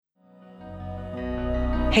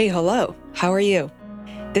Hey, hello, how are you?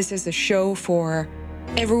 This is a show for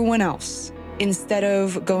everyone else. Instead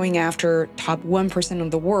of going after top 1%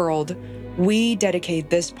 of the world, we dedicate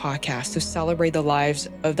this podcast to celebrate the lives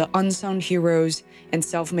of the unsung heroes and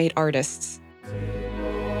self-made artists.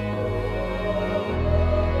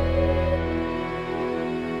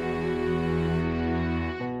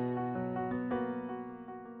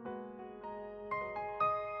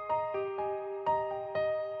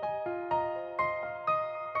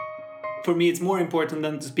 For me, it's more important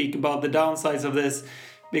than to speak about the downsides of this,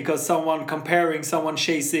 because someone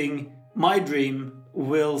chasing my dream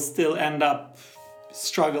will still end up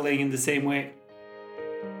struggling in the same way.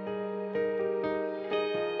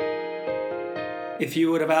 If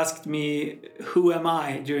you would have asked me, who am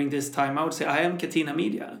I during this time, I would say I am Catena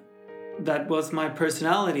Media. That was my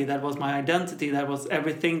personality, that was my identity, that was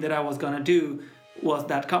everything that I was gonna do was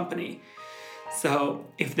that company. So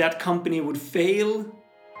if that company would fail,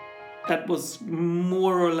 that was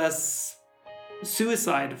more or less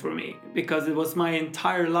suicide for me, because it was my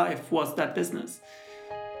entire life was that business.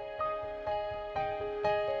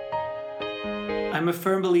 I'm a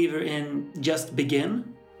firm believer in just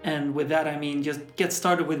begin, and with that I mean just get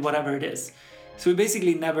started with whatever it is. So we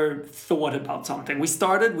basically never thought about something. We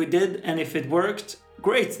started, we did, and if it worked,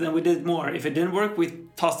 great, then we did more. If it didn't work, we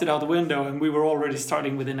tossed it out the window and we were already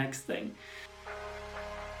starting with the next thing.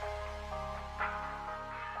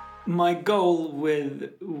 My goal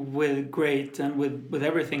with Great and with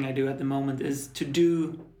everything I do at the moment is to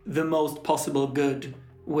do the most possible good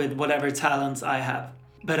with whatever talents I have.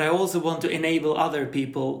 But I also want to enable other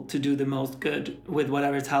people to do the most good with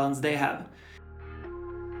whatever talents they have.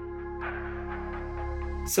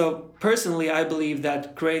 So personally, I believe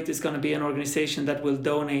that Great is going to be an organization that will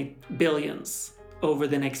donate billions over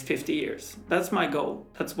the next 50 years. That's my goal.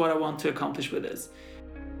 That's what I want to accomplish with this.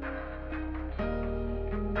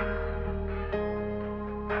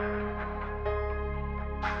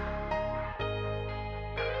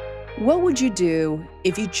 What would you do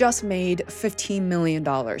if you just made $15 million?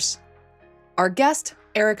 Our guest,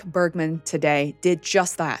 Erik Bergman, today did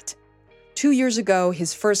just that. 2 years ago,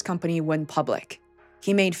 his first company went public.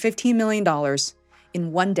 He made $15 million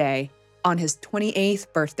in one day on his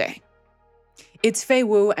 28th birthday. It's Fei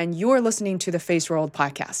Wu, and you're listening to the Face World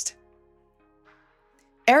podcast.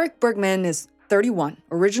 Erik Bergman is 31,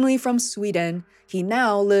 originally from Sweden. He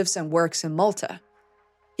now lives and works in Malta.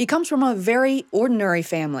 He comes from a very ordinary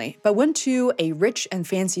family, but went to a rich and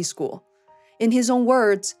fancy school. In his own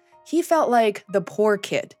words, he felt like the poor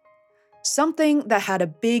kid, something that had a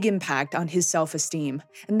big impact on his self-esteem,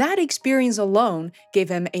 and that experience alone gave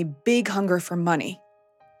him a big hunger for money.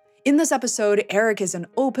 In this episode, Erik is an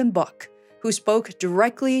open book who spoke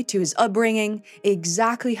directly to his upbringing,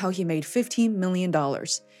 exactly how he made $15 million,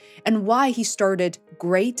 and why he started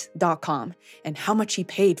Great.com, and how much he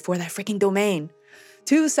paid for that freaking domain.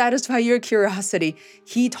 To satisfy your curiosity,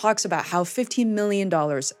 he talks about how $15 million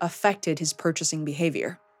affected his purchasing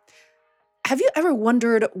behavior. Have you ever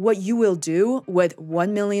wondered what you will do with $1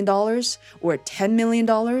 million or $10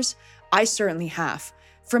 million? I certainly have.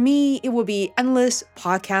 For me, it will be endless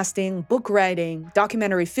podcasting, book writing,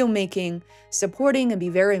 documentary filmmaking, supporting and be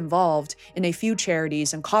very involved in a few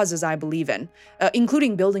charities and causes I believe in,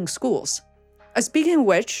 including building schools. Speaking of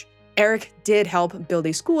which, Erik did help build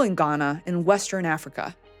a school in Ghana in Western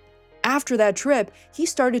Africa. After that trip, he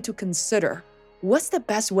started to consider, what's the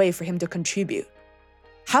best way for him to contribute?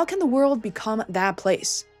 How can the world become that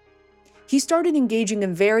place? He started engaging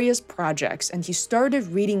in various projects, and he started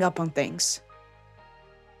reading up on things.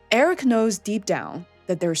 Erik knows deep down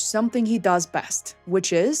that there's something he does best,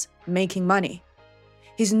 which is making money.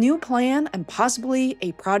 His new plan, and possibly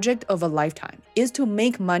a project of a lifetime, is to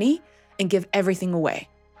make money and give everything away.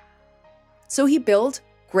 So he built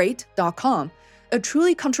Great.com, a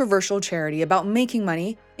truly controversial charity about making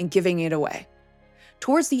money and giving it away.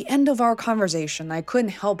 Towards the end of our conversation, I couldn't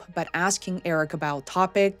help but asking Erik about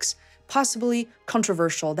topics, possibly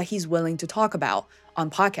controversial, that he's willing to talk about on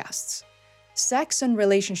podcasts. Sex and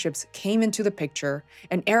relationships came into the picture,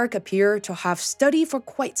 and Erik appeared to have studied for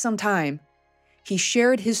quite some time. He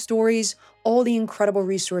shared his stories, all the incredible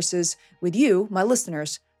resources with you, my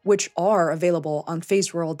listeners, which are available on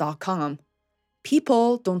faceworld.com.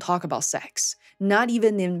 People don't talk about sex, not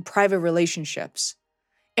even in private relationships.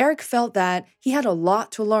 Erik felt that he had a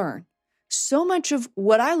lot to learn. So much of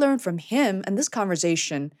what I learned from him and this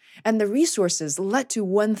conversation and the resources led to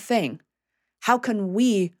one thing. How can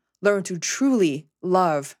we learn to truly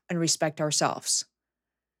love and respect ourselves?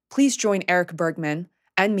 Please join Erik Bergman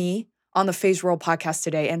and me on the Face World podcast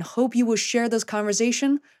today, and hope you will share this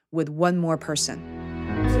conversation with one more person.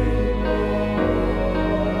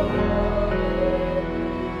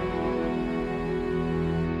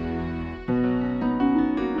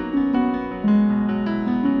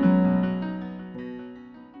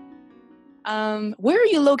 Where are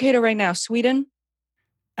you located right now? Sweden?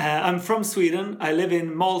 I'm from Sweden. I live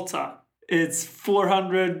in Malta. It's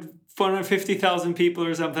 450,000 people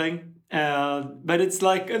or something. But it's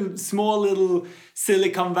like a small little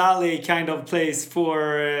Silicon Valley kind of place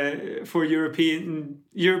for European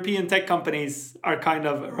tech companies are kind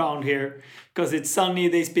of around here because it's sunny,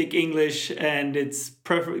 they speak English, and it's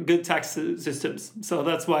good tax systems. So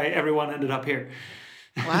that's why everyone ended up here.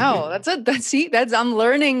 Wow, I'm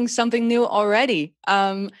learning something new already.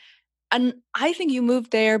 And I think you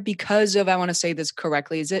moved there because of, I want to say this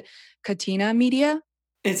correctly, is it Catena Media?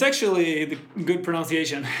 It's actually the good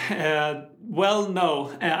pronunciation.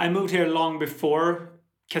 No. I moved here long before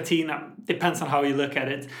Catena. Depends on how you look at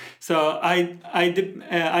it. So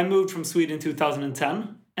I moved from Sweden in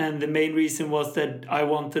 2010. And the main reason was that I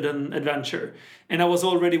wanted an adventure. And I was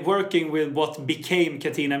already working with what became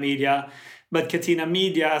Catena Media. But Catena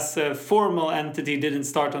Media as a formal entity didn't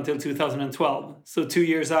start until 2012. So 2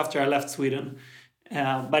 years after I left Sweden.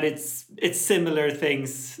 But it's similar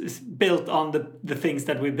things. It's built on the things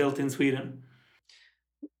that we built in Sweden.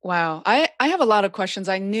 Wow. I have a lot of questions.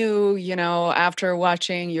 I knew, after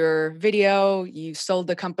watching your video, you sold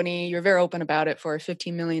the company. You're very open about it for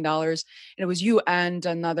 $15 million. And it was you and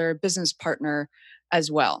another business partner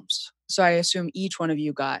as well. So I assume each one of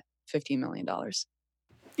you got $15 million.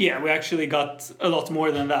 Yeah, we actually got a lot more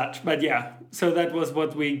than that. But yeah, so that was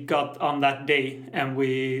what we got on that day. And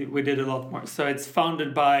we did a lot more. So it's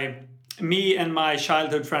founded by me and my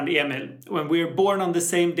childhood friend Emil. When we were born on the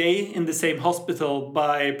same day in the same hospital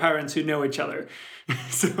by parents who know each other.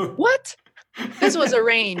 So what? This was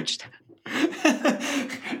arranged.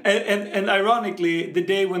 and ironically, the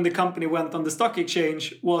day when the company went on the stock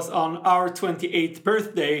exchange was on our 28th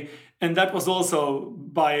birthday. And that was also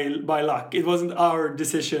by luck. It wasn't our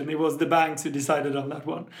decision. It was the banks who decided on that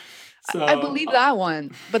one. So I believe that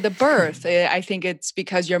one. But the birth, I think it's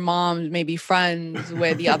because your mom may be friends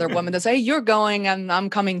with the other woman that say, hey, you're going and I'm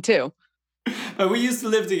coming too. But we used to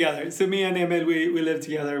live together. So me and Emil, we lived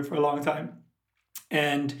together for a long time.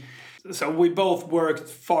 And so we both worked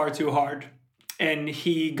far too hard. And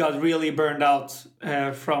he got really burned out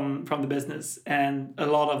from the business. And a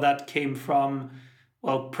lot of that came from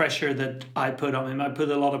pressure that I put on him. I put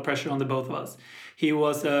a lot of pressure on the both of us. He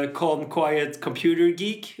was a calm, quiet computer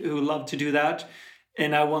geek who loved to do that.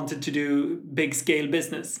 And I wanted to do big scale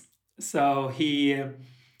business. So he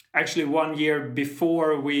actually 1 year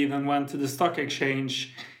before we even went to the stock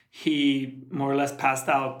exchange, he more or less passed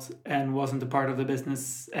out and wasn't a part of the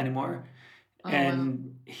business anymore. Oh,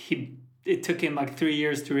 and wow. It took him like 3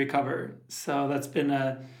 years to recover. So that's been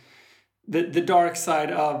the dark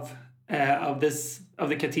side of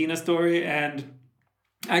the Catena story, and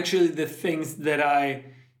actually the things that I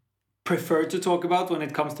prefer to talk about when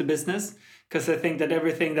it comes to business, because I think that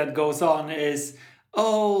everything that goes on is,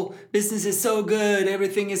 oh, business is so good,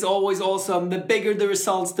 everything is always awesome, the bigger the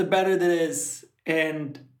results, the better it is.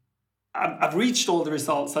 And I've reached all the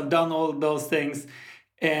results, I've done all those things,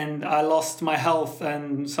 and I lost my health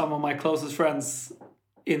and some of my closest friends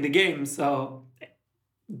in the game. So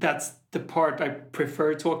that's the part I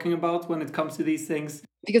prefer talking about when it comes to these things.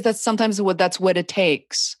 Because that's sometimes what it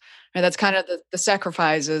takes. And that's kind of the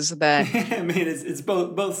sacrifices that... I mean, it's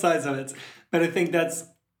both sides of it. But I think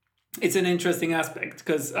it's an interesting aspect,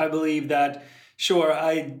 because I believe that, sure,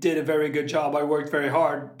 I did a very good job. I worked very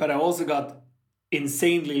hard, but I also got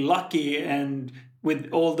insanely lucky, and with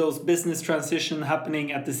all those business transition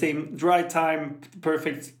happening at the same right time,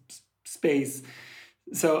 perfect space.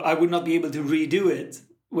 So I would not be able to redo it,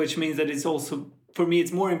 which means that it's also, for me,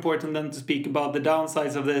 it's more important than to speak about the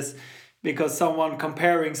downsides of this, because someone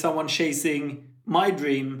chasing my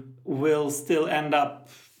dream will still end up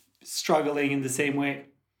struggling in the same way.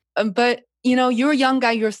 But, you're a young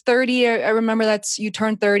guy, you're 30. I remember you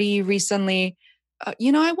turned 30 recently.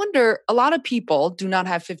 I wonder, a lot of people do not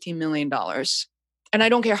have $15 million. And I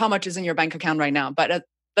don't care how much is in your bank account right now, but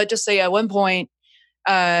let's just say at one point,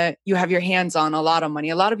 you have your hands on a lot of money.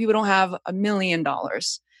 A lot of people don't have $1 million.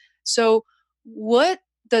 So what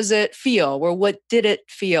does it feel, or what did it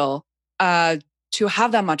feel to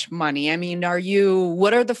have that much money? I mean,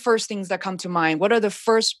 what are the first things that come to mind? What are the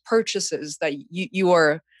first purchases that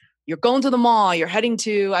you're going to the mall, you're heading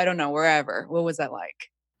to, I don't know, wherever? What was that like?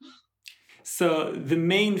 So the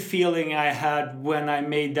main feeling I had when I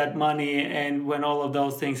made that money and when all of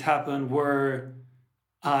those things happened were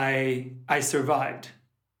I survived,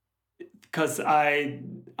 because I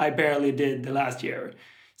barely did the last year.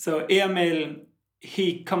 So Emil,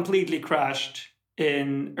 he completely crashed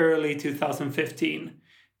in early 2015.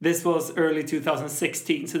 This was early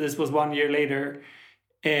 2016, so this was 1 year later.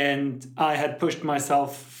 And I had pushed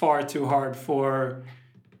myself far too hard for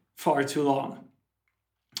far too long.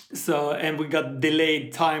 So, and we got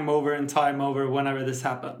delayed time over and time over whenever this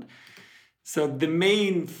happened. So the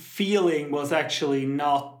main feeling was actually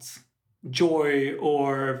not joy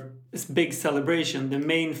or this big celebration. The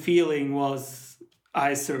main feeling was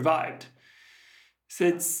I survived.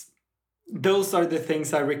 So those are the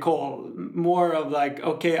things I recall. More of like,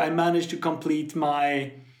 okay, I managed to complete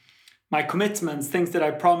my commitments, things that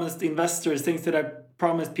I promised investors, things that I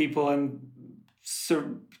promised people, and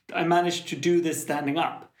so I managed to do this standing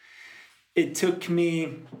up. It took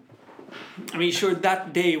me, sure,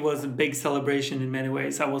 that day was a big celebration in many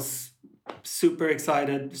ways. I was super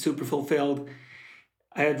excited, super fulfilled.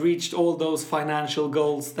 I had reached all those financial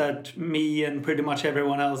goals that me and pretty much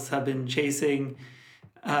everyone else have been chasing.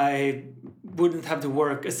 I wouldn't have to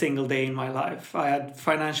work a single day in my life. I had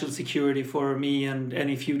financial security for me and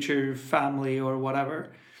any future family or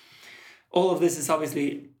whatever. All of this is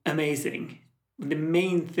obviously amazing. The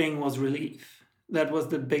main thing was relief. That was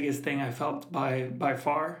the biggest thing I felt by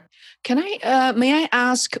far. May I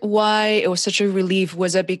ask why it was such a relief?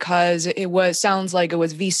 Was it because sounds like it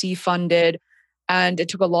was VC funded and it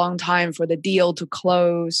took a long time for the deal to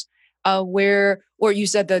close? Or you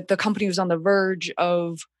said that the company was on the verge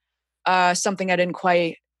of something I didn't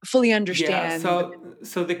quite fully Yeah, understand.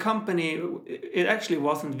 so the company, it actually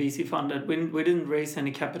wasn't VC funded. We didn't raise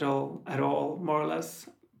any capital at all, more or less.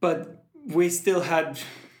 But we still had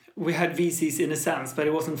VCs in a sense, but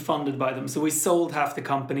it wasn't funded by them. So we sold half the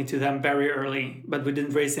company to them very early, but we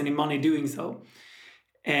didn't raise any money doing so.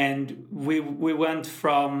 And we went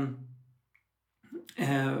from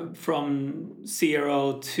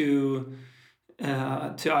zero to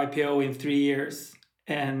IPO in 3 years,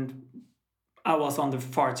 and I was under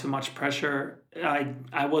far too much pressure.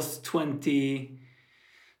 I was 20,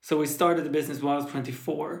 so we started the business when I was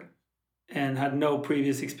 24 and had no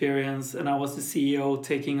previous experience, and I was the CEO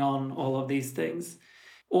taking on all of these things.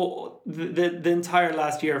 The entire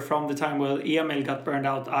last year, from the time where Emil got burned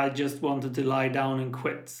out, I just wanted to lie down and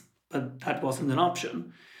quit, but that wasn't an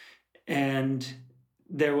option. And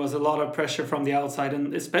there was a lot of pressure from the outside,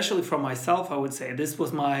 and especially from myself, I would say. This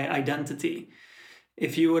was my identity.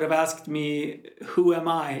 If you would have asked me, who am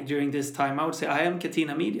I during this time, I would say, I am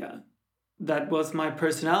Catena Media. That was my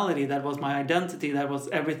personality, that was my identity, that was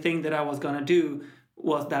everything that I was going to do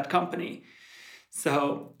was that company.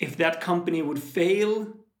 So if that company would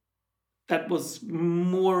fail, that was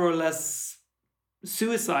more or less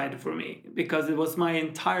suicide for me, because it was my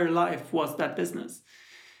entire life was that business.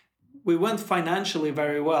 We went financially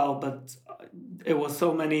very well, but it was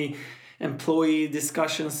so many employee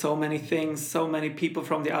discussions, so many things, so many people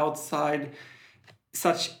from the outside,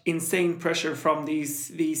 such insane pressure from these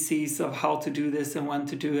VCs of how to do this and when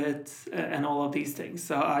to do it and all of these things.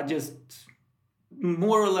 So I just,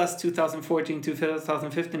 more or less 2014,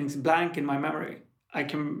 2015 is blank in my memory. I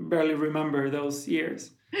can barely remember those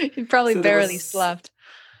years. You probably barely slept.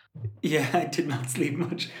 Yeah, I did not sleep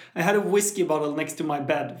much. I had a whiskey bottle next to my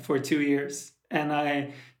bed for 2 years, and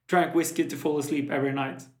I drank whiskey to fall asleep every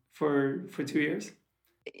night for 2 years.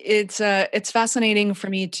 It's fascinating for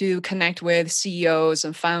me to connect with CEOs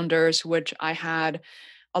and founders, which I had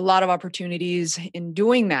a lot of opportunities in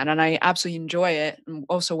doing that, and I absolutely enjoy it. And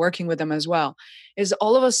also working with them as well. Is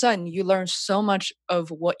all of a sudden you learn so much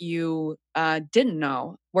of what you didn't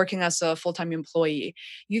know working as a full time employee.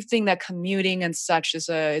 You think that commuting and such is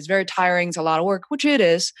very tiring, it's a lot of work, which it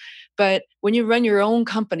is. But when you run your own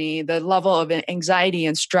company, the level of anxiety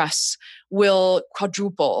and stress will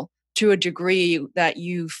quadruple to a degree that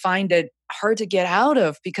you find it hard to get out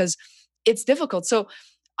of because it's difficult. So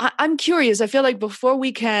I'm curious. I feel like before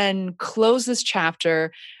we can close this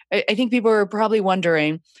chapter, I think people are probably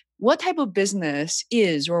wondering what type of business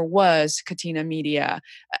is or was Catena Media?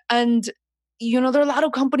 And, there are a lot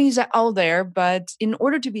of companies out there, but in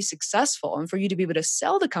order to be successful and for you to be able to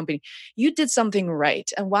sell the company, you did something right.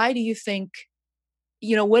 And why do you think,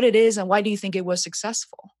 what it is and why do you think it was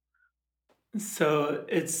successful? So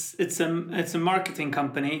it's a marketing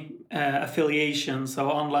company, affiliation, so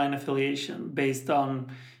online affiliation based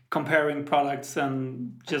on comparing products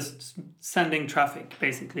and just sending traffic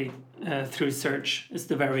basically through search is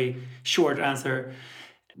the very short answer.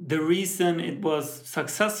 The reason it was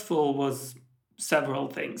successful was several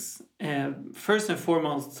things. First and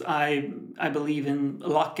foremost, I believe in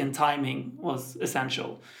luck and timing was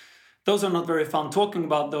essential. Those are not very fun talking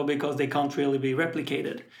about though, because they can't really be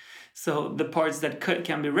replicated. So the parts that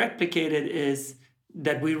can be replicated is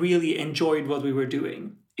that we really enjoyed what we were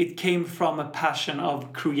doing. It came from a passion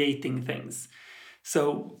of creating things.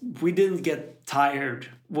 So we didn't get tired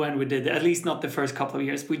when we did it, at least not the first couple of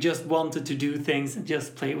years. We just wanted to do things and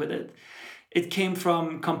just play with it. It came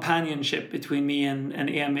from companionship between me and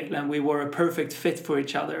Emil, and we were a perfect fit for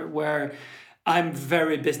each other, where I'm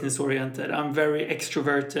very business oriented. I'm very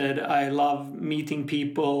extroverted. I love meeting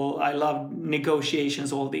people. I love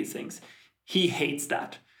negotiations, all these things. He hates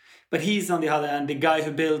that. But he's, on the other hand, the guy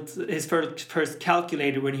who built his first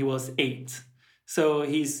calculator when he was 8. So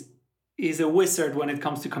he's a wizard when it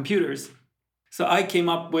comes to computers. So I came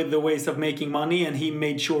up with the ways of making money, and he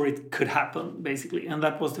made sure it could happen, basically. And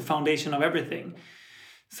that was the foundation of everything.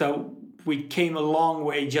 So we came a long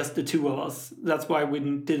way, just the two of us. That's why we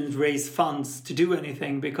didn't raise funds to do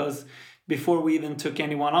anything, because before we even took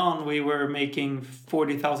anyone on, we were making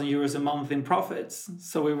 40,000 euros a month in profits.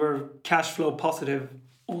 So we were cash flow positive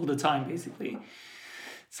all the time, basically.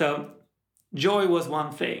 So joy was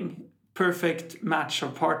one thing. Perfect match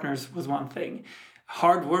of partners was one thing.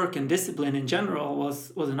 Hard work and discipline in general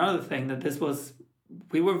was another thing.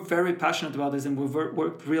 We were very passionate about this, and we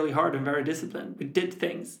worked really hard and very disciplined. We did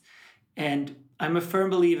things. And I'm a firm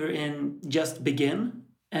believer in just begin.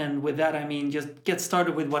 And with that, I mean, just get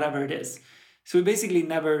started with whatever it is. So we basically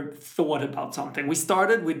never thought about something. We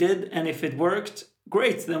started, we did, and if it worked,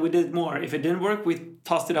 great, then we did more. If it didn't work, we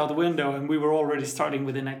tossed it out the window, and we were already starting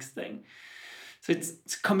with the next thing. So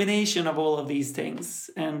it's a combination of all of these things.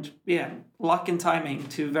 And yeah, luck and timing,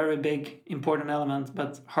 two very big, important elements,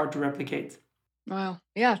 but hard to replicate. Wow.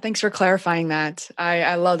 Yeah. Thanks for clarifying that.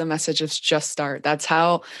 I love the message of just start. That's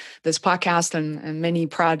how this podcast and many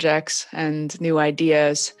projects and new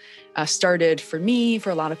ideas started for me, for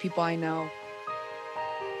a lot of people I know.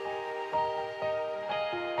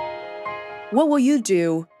 What will you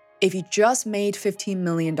do if you just made $15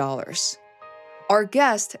 million? Our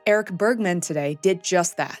guest, Erik Bergman, today did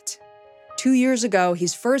just that. 2 years ago,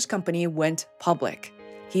 his first company went public.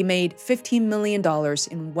 He made $15 million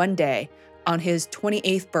in one day on his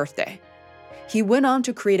 28th birthday. He went on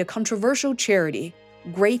to create a controversial charity,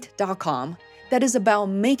 Great.com, that is about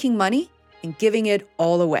making money and giving it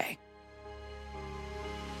all away.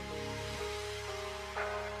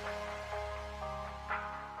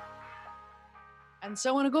 And so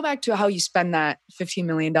I want to go back to how you spend that $15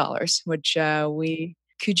 million, which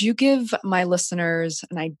could you give my listeners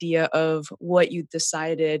an idea of what you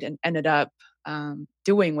decided and ended up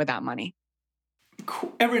doing with that money?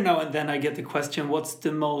 Every now and then I get the question, what's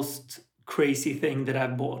the most crazy thing that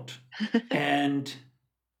I've bought? And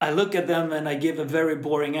I look at them and I give a very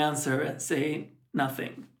boring answer and say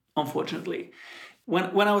nothing, unfortunately.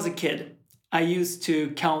 When I was a kid, I used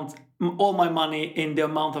to count all my money in the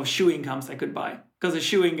amount of chewing gums I could buy, because a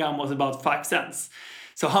chewing gum was about 5 cents.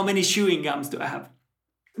 So how many chewing gums do I have?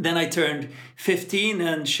 Then I turned 15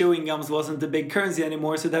 and chewing gums wasn't the big currency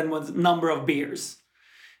anymore, so then was number of beers.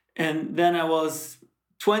 And then I was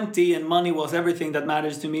 20 and money was everything that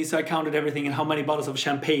matters to me, so I counted everything in how many bottles of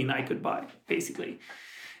champagne I could buy, basically.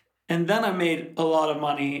 And then I made a lot of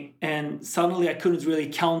money, and suddenly I couldn't really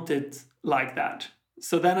count it like that.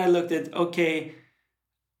 So then I looked at, okay,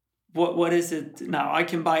 what is it now? I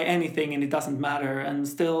can buy anything and it doesn't matter. And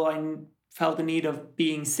still I felt the need of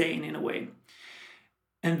being sane in a way.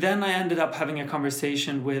 And then I ended up having a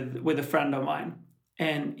conversation with a friend of mine.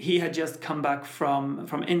 And he had just come back from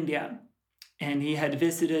India. And he had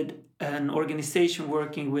visited an organization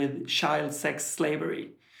working with child sex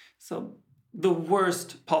slavery. So the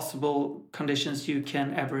worst possible conditions you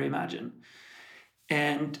can ever imagine.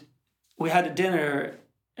 And we had a dinner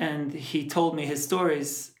and he told me his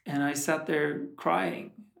stories, and I sat there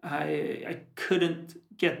crying. I couldn't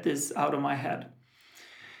get this out of my head.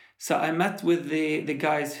 So I met with the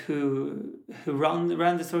guys who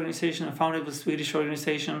ran this organization. I found it was a Swedish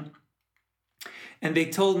organization. And they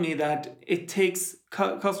told me that it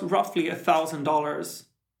costs roughly $1,000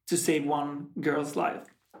 to save one girl's life.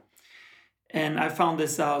 And I found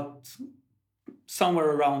this out somewhere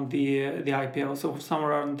around the IPO, so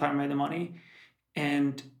somewhere around the time I made the money.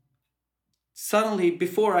 And suddenly,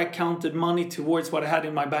 before I counted money towards what I had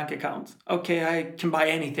in my bank account, okay, I can buy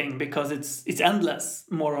anything because it's endless,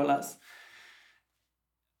 more or less.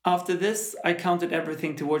 After this, I counted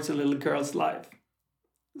everything towards a little girl's life.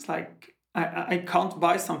 It's like, I can't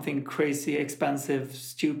buy something crazy, expensive,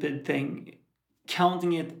 stupid thing,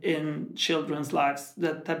 counting it in children's lives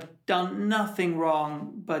that have done nothing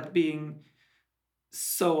wrong but being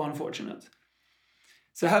so unfortunate.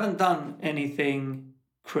 So I haven't done anything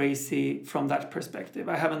crazy from that perspective.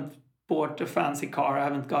 I haven't bought a fancy car. I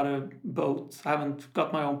haven't got a boat. I haven't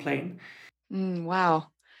got my own plane. Wow.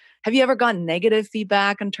 Have you ever gotten negative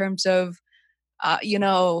feedback in terms of,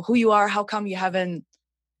 who you are? How come you haven't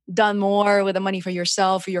done more with the money for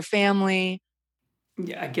yourself, for your family?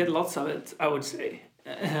 Yeah, I get lots of it, I would say.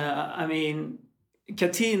 I mean,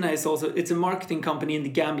 Catena is also, it's a marketing company in the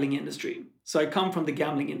gambling industry. So I come from the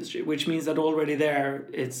gambling industry, which means that already there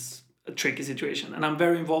it's a tricky situation. And I'm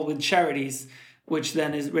very involved with charities, which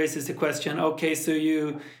then raises the question, okay, so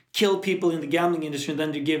you kill people in the gambling industry and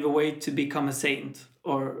then you give away to become a saint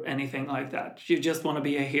or anything like that. You just want to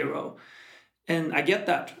be a hero. And I get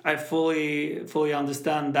that. I fully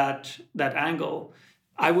understand that angle.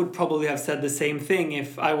 I would probably have said the same thing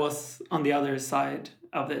if I was on the other side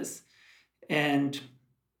of this. And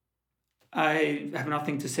I have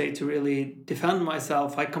nothing to say to really defend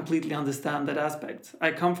myself. I completely understand that aspect.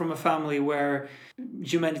 I come from a family where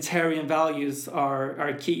humanitarian values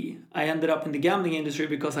are key. I ended up in the gambling industry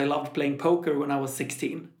because I loved playing poker when I was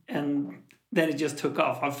 16. And then it just took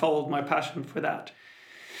off. I followed my passion for that.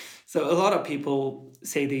 So a lot of people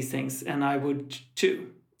say these things, and I would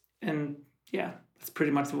too. And yeah, that's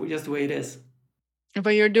pretty much just the way it is.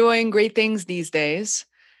 But you're doing great things these days.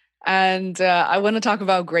 And I want to talk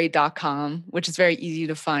about great.com, which is very easy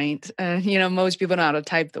to find. Most people know how to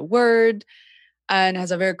type the word and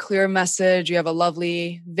has a very clear message. You have a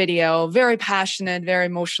lovely video, very passionate, very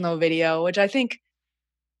emotional video, which I think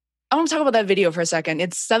I want to talk about that video for a second.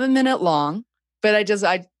 It's 7 minutes long, but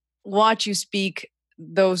I watch you speak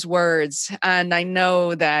those words. And I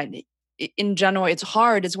know that in general, it's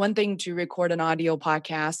hard. It's one thing to record an audio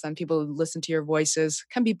podcast and people listen to your voices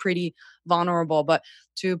can be pretty vulnerable, but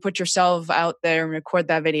to put yourself out there and record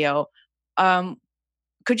that video.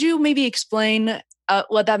 Could you maybe explain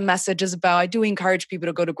what that message is about? I do encourage people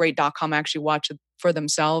to go to great.com, actually watch it for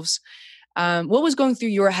themselves. What was going through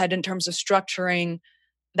your head in terms of structuring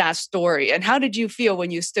that story? And how did you feel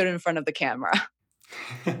when you stood in front of the camera?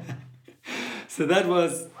 So that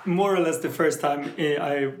was more or less the first time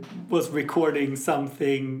I was recording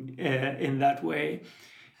something in that way.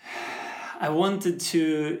 I wanted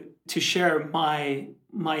to share my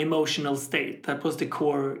emotional state. That was the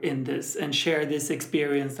core in this, and share this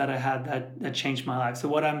experience that I had that changed my life. So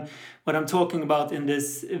what I'm talking about in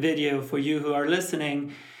this video for you who are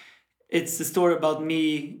listening, it's the story about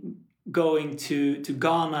me going to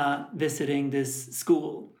Ghana, visiting this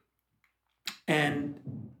school. And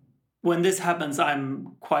when this happens,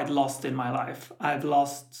 I'm quite lost in my life.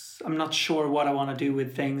 I'm not sure what I want to do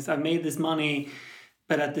with things. I've made this money,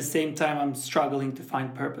 but at the same time, I'm struggling to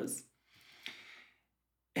find purpose.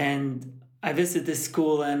 And I visit this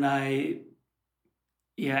school and I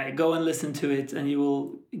go and listen to it and you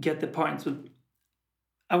will get the point. But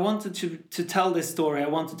I wanted to tell this story. I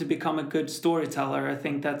wanted to become a good storyteller. I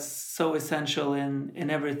think that's so essential in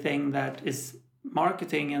everything that is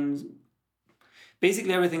marketing and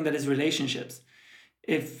basically everything that is relationships.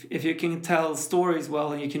 If you can tell stories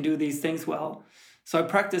well and you can do these things well. So I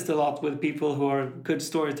practiced a lot with people who are good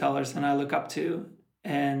storytellers and I look up to.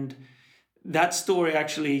 And that story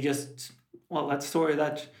actually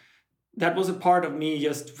that was a part of me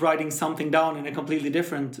just writing something down in a completely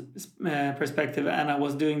different perspective. And I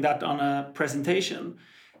was doing that on a presentation.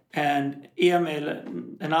 And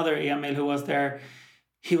another Emil who was there,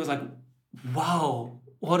 he was like, wow,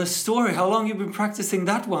 what a story. How long have you been practicing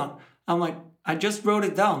that one? I'm like, I just wrote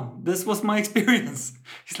it down. This was my experience.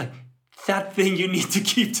 He's like, that thing you need to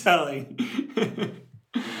keep telling.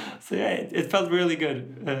 So yeah, it felt really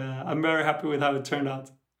good. I'm very happy with how it turned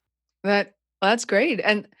out. That's great.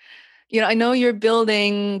 And I know you're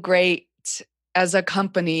building great as a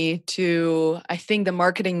company to, I think the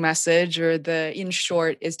marketing message in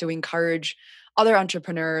short is to encourage other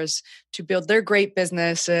entrepreneurs to build their great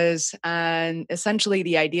businesses. And essentially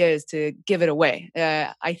the idea is to give it away.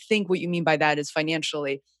 I think what you mean by that is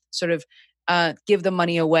financially sort of give the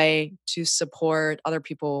money away to support other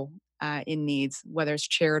people in needs, whether it's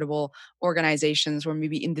charitable organizations or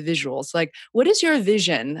maybe individuals. Like, what is your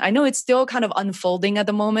vision? I know it's still kind of unfolding at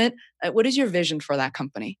the moment. What is your vision for that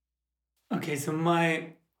company? Okay, so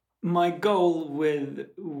my goal with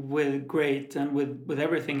Great and with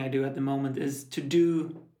everything I do at the moment is to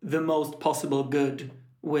do the most possible good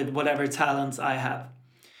with whatever talents I have.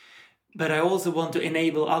 But I also want to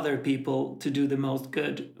enable other people to do the most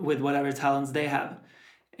good with whatever talents they have.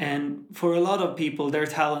 And for a lot of people, their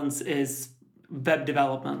talents is web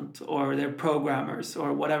development or they're programmers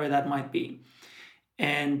or whatever that might be.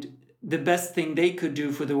 And the best thing they could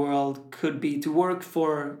do for the world could be to work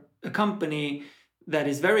for a company that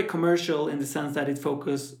is very commercial in the sense that it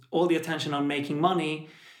focuses all the attention on making money,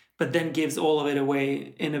 but then gives all of it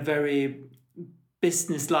away in a very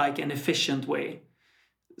business-like and efficient way.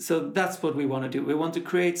 So that's what we want to do. We want to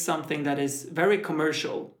create something that is very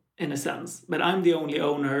commercial in a sense, but I'm the only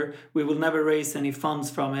owner. We will never raise any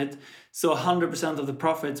funds from it. So 100% of the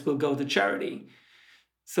profits will go to charity.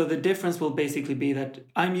 So the difference will basically be that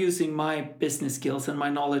I'm using my business skills and my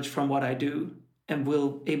knowledge from what I do and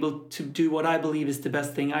will able to do what I believe is the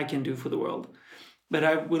best thing I can do for the world. But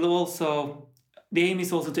I will also, the aim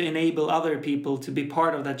is also to enable other people to be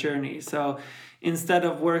part of that journey. So instead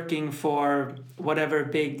of working for whatever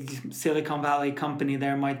big Silicon Valley company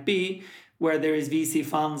there might be, where there is VC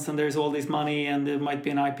funds and there's all this money and there might be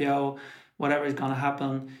an IPO, whatever is going to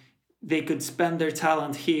happen, they could spend their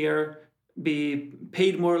talent here, be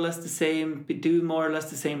paid more or less the same, do more or less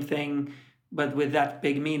the same thing, but with that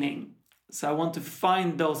big meaning. So I want to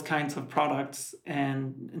find those kinds of products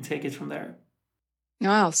and take it from there.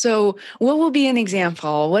 Wow. So, what will be an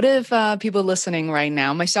example? What if people listening right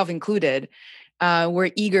now, myself included, were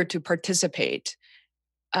eager to participate?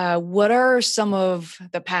 What are some of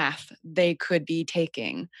the path they could be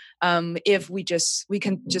taking? If we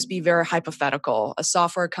can just be very hypothetical, a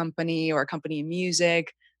software company or a company in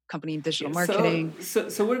music, company in digital marketing.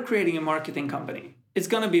 So we're creating a marketing company. It's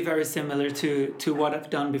going to be very similar to what I've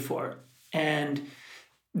done before, and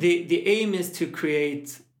the aim is to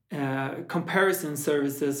create comparison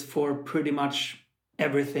services for pretty much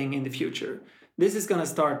everything in the future. This is going to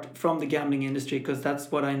start from the gambling industry because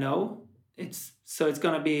that's what I know. It's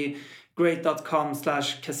going to be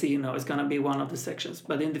great.com/casino is going to be one of the sections.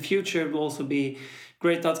 But in the future, it will also be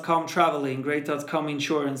great.com traveling, great.com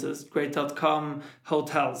insurances, great.com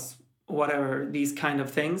hotels, whatever, these kind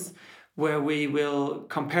of things, where we will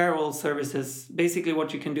compare all services, basically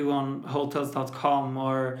what you can do on hotels.com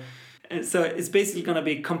or... So it's basically going to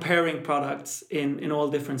be comparing products in all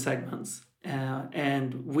different segments.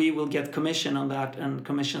 And we will get commission on that, and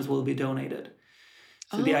commissions will be donated.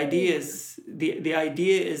 So the idea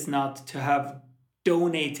is not to have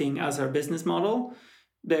donating as our business model.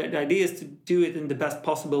 The idea is to do it in the best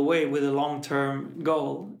possible way with a long-term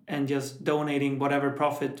goal, and just donating whatever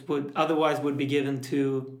profit would be given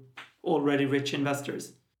to already rich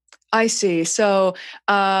investors. I see. So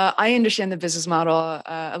I understand the business model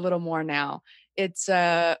a little more now. It's,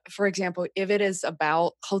 for example, if it is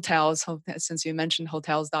about hotels, since you mentioned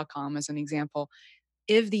hotels.com as an example,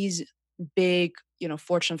 if these big,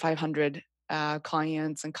 Fortune 500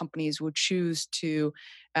 clients and companies would choose to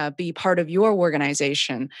be part of your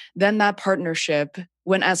organization, then that partnership,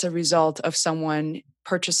 when as a result of someone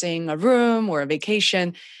purchasing a room or a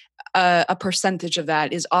vacation, a percentage of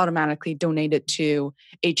that is automatically donated to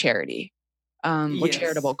a charity or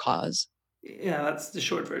charitable cause. Yeah, that's the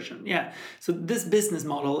short version. Yeah. So this business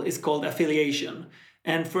model is called affiliation.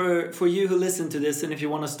 And for you who listen to this, and if you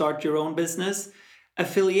want to start your own business,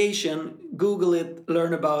 affiliation, Google it,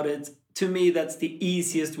 learn about it. To me, that's the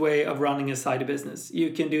easiest way of running a side business.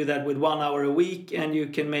 You can do that with 1 hour a week, and you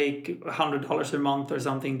can make $100 a month or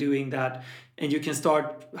something doing that. And you can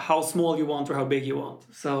start how small you want or how big you want.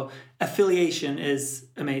 So affiliation is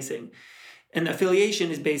amazing. And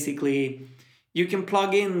affiliation is basically, you can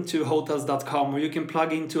plug into hotels.com or you can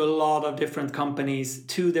plug into a lot of different companies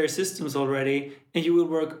to their systems already, and you will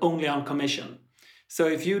work only on commission. So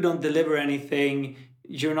if you don't deliver anything,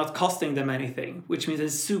 you're not costing them anything, which means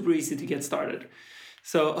it's super easy to get started.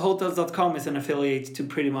 So hotels.com is an affiliate to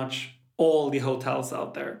pretty much all the hotels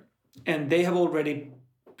out there. And they have already,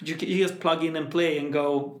 you just plug in and play and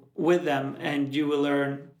go with them, and you will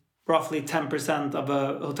earn roughly 10% of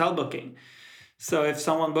a hotel booking. So if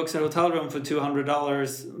someone books a hotel room for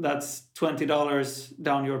 $200, that's $20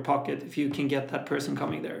 down your pocket if you can get that person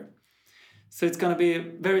coming there. So it's going to be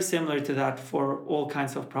very similar to that for all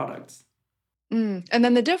kinds of products. And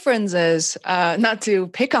then the difference is, not to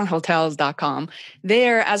pick on hotels.com,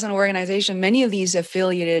 there as an organization, many of these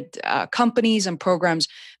affiliated companies and programs,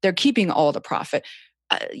 they're keeping all the profit.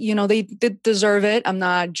 They deserve it. I'm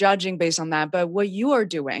not judging based on that. But what you are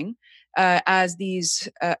doing as these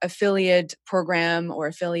affiliate program or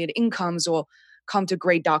affiliate incomes will come to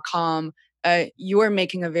great.com, you are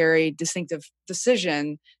making a very distinctive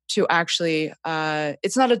decision to actually,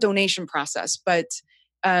 it's not a donation process, but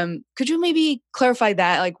could you maybe clarify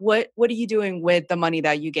that? Like, what are you doing with the money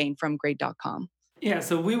that you gain from great.com? Yeah,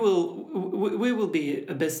 so we will be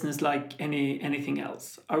a business like anything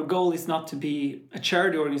else. Our goal is not to be a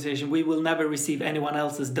charity organization. We will never receive anyone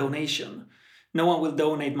else's donation. No one will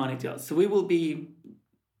donate money to us. So we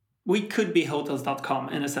could be hotels.com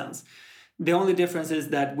in a sense. The only difference is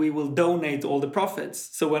that we will donate all the profits.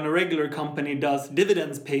 So when a regular company does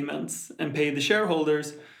dividends payments and pay the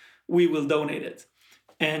shareholders, we will donate it.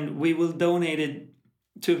 And we will donate it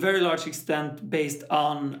to a very large extent based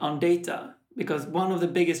on data. Because one of the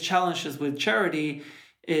biggest challenges with charity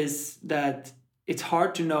is that it's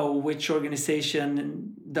hard to know which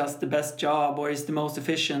organization does the best job or is the most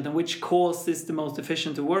efficient, and which cause is the most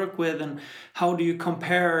efficient to work with, and how do you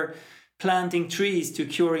compare planting trees to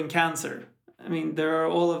curing cancer. I mean, there are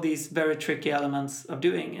all of these very tricky elements of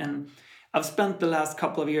doing, and I've spent the last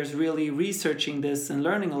couple of years really researching this and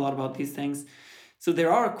learning a lot about these things. So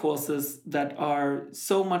there are causes that are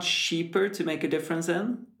so much cheaper to make a difference in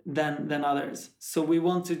than others. So we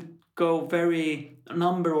want to go very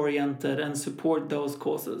number oriented and support those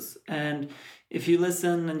causes. And if you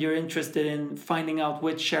listen and you're interested in finding out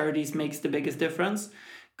which charities makes the biggest difference,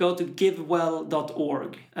 go to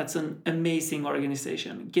givewell.org. That's an amazing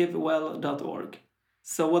organization, givewell.org.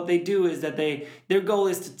 So what they do is that their goal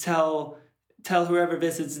is to tell whoever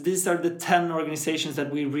visits, these are the 10 organizations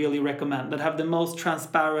that we really recommend, that have the most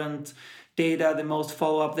transparent data, the most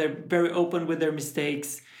follow-up. They're very open with their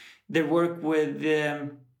mistakes. They work with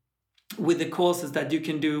the causes that you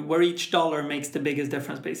can do, where each dollar makes the biggest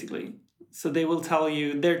difference, basically. So they will tell you,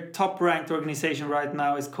 their top-ranked organization right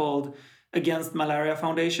now is called Against Malaria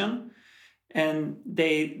Foundation. And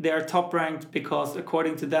they are top-ranked because,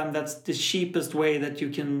 according to them, that's the cheapest way that you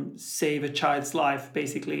can save a child's life,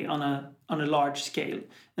 basically, on a large scale.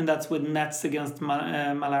 And that's with nets against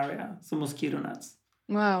malaria, so mosquito nets.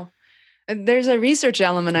 Wow. There's a research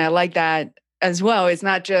element. I like that as well. It's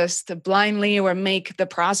not just blindly or make the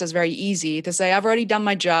process very easy to say, I've already done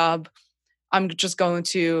my job. I'm just going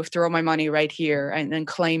to throw my money right here and then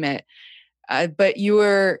claim it. But you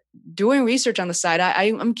were doing research on the side.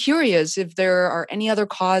 I'm curious if there are any other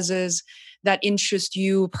causes that interest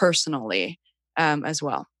you personally as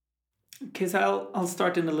well. Okay, so I'll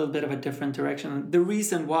start in a little bit of a different direction. The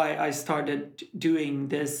reason why I started doing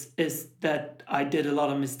this is that I did a lot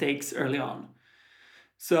of mistakes early on.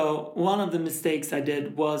 So one of the mistakes I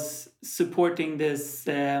did was supporting this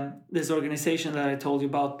organization that I told you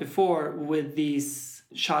about before with these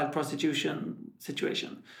child prostitution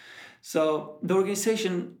situation. So the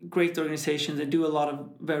organization, great organization, they do a lot of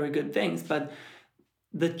very good things, but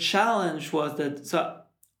the challenge was that, so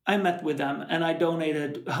I met with them and I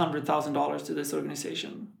donated $100,000 to this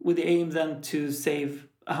organization with the aim then to save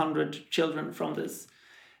 100 children from this.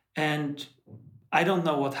 And I don't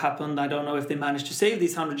know what happened. I don't know if they managed to save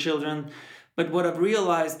these 100 children. But what I've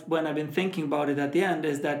realized when I've been thinking about it at the end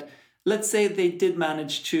is that, let's say they did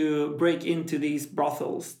manage to break into these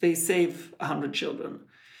brothels. They save 100 children.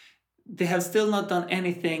 They have still not done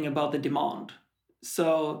anything about the demand.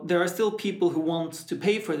 So there are still people who want to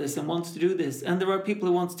pay for this and want to do this. And there are people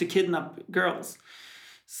who want to kidnap girls.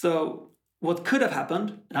 So what could have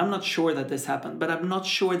happened, and I'm not sure that this happened, but I'm not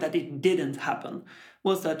sure that it didn't happen,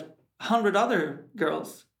 was that 100 other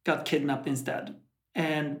girls got kidnapped instead.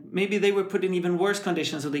 And maybe they were put in even worse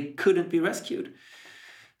conditions so they couldn't be rescued.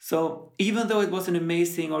 So even though it was an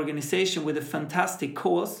amazing organization with a fantastic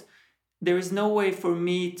cause, there is no way for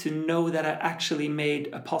me to know that I actually made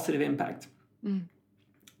a positive impact. Mm.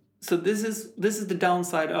 So this is the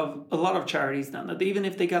downside of a lot of charities then, that even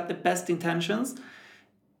if they got the best intentions,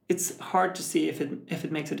 it's hard to see if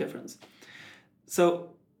it makes a difference.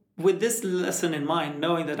 So with this lesson in mind,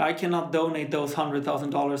 knowing that I cannot donate those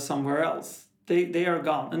 $100,000 somewhere else, they are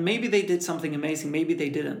gone. And maybe they did something amazing, maybe they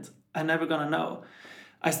didn't. I'm never gonna know.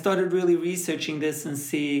 I started really researching this and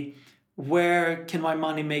see, where can my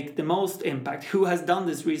money make the most impact? Who has done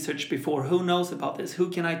this research before? Who knows about this?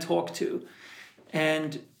 Who can I talk to?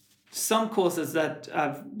 And some causes that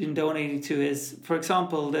I've been donating to is, for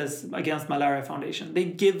example, this Against Malaria Foundation. They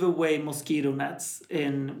give away mosquito nets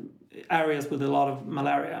in areas with a lot of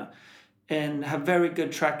malaria and have very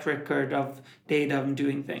good track record of data and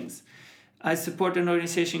doing things. I support an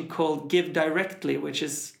organization called Give Directly, which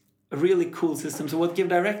is a really cool system. So what Give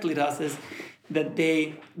Directly does is that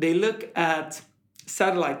they look at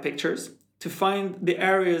satellite pictures to find the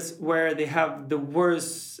areas where they have the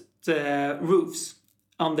worst roofs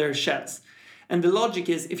on their sheds. And the logic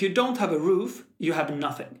is, if you don't have a roof, you have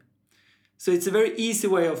nothing. So it's a very easy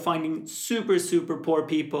way of finding super, super poor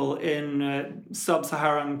people in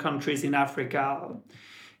sub-Saharan countries in Africa.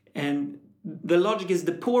 And the logic is,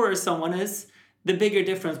 the poorer someone is, the bigger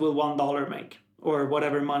difference will $1 make, or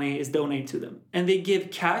whatever money is donated to them. And they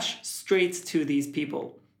give cash straight to these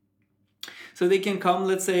people. So they can come,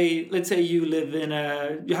 let's say you live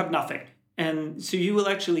you have nothing. And so you will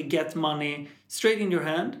actually get money straight in your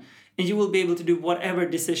hand, and you will be able to do whatever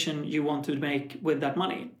decision you want to make with that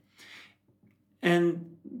money.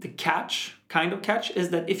 And the catch is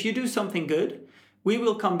that if you do something good, we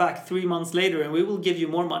will come back 3 months later and we will give you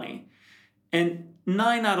more money. And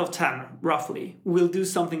 9 out of 10, roughly, will do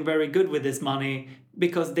something very good with this money,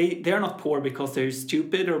 because they're not poor because they're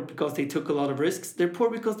stupid or because they took a lot of risks. They're poor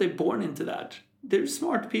because they're born into that. They're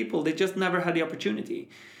smart people. They just never had the opportunity.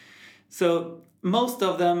 So most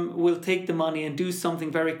of them will take the money and do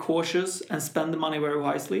something very cautious and spend the money very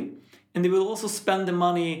wisely. And they will also spend the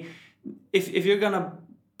money, if you're going to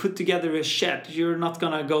put together a shed, you're not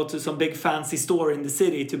going to go to some big fancy store in the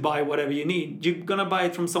city to buy whatever you need. You're going to buy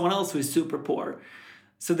it from someone else who is super poor.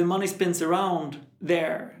 So the money spins around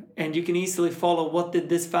there, and you can easily follow what did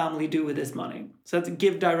this family do with this money. So that's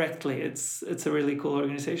Give Directly. It's a really cool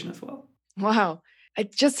organization as well. Wow.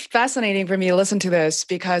 It's just fascinating for me to listen to this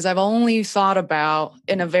because I've only thought about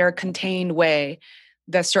in a very contained way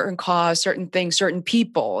that certain cause, certain things, certain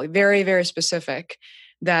people, very, very specific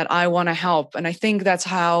that I want to help. And I think that's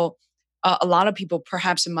how a lot of people,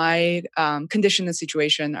 perhaps in my condition and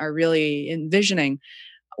situation, are really envisioning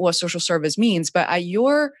what social service means. But at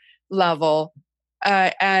your level,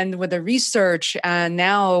 and with the research and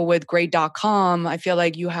now with Great.com, I feel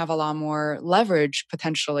like you have a lot more leverage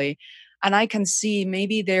potentially. And I can see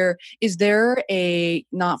maybe is there a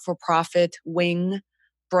not-for-profit wing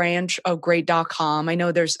branch of Great.com? I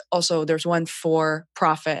know there's one for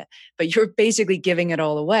profit, but you're basically giving it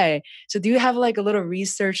all away. So do you have like a little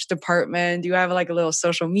research department? Do you have like a little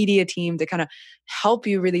social media team to kind of help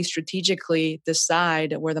you really strategically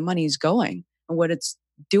decide where the money is going and what it's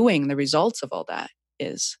doing, the results of all that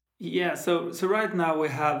is? Yeah, so right now we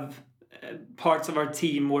have parts of our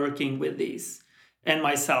team working with these, and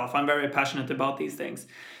myself. I'm very passionate about these things.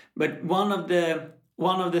 But one of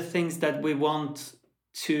the things that we want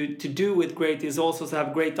to do with Great is also to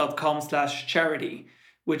have great.com/charity,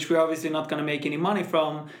 which we're obviously not going to make any money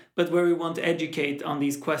from, but where we want to educate on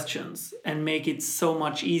these questions and make it so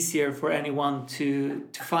much easier for anyone to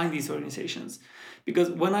find these organizations.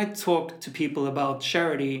 Because when I talk to people about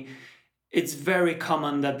charity, it's very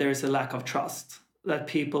common that there's a lack of trust. That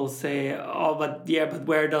people say, oh, but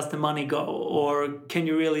where does the money go? Or can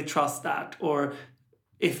you really trust that? Or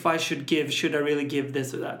if I should give, should I really give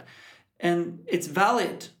this or that? And it's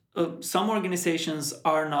valid. Some organizations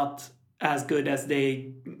are not as good as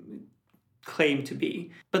they claim to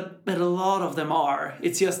be, but a lot of them are.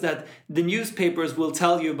 It's just that the newspapers will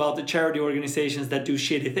tell you about the charity organizations that do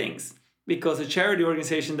shitty things, because a charity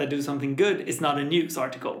organization that do something good is not a news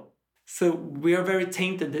article. So we are very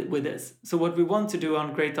tainted with this. So what we want to do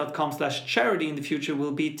on great.com/charity in the future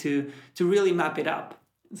will be to really map it up.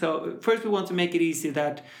 So first we want to make it easy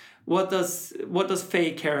that what does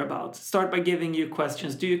Faye care about? Start by giving you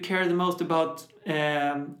questions. Do you care the most about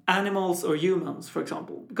animals or humans, for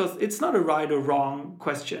example? Because it's not a right or wrong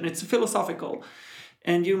question. It's philosophical.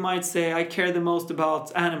 And you might say, I care the most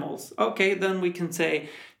about animals. Okay, then we can say,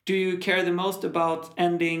 do you care the most about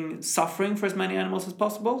ending suffering for as many animals as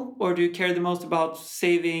possible? Or do you care the most about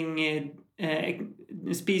saving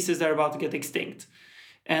species that are about to get extinct?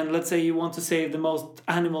 And let's say you want to save the most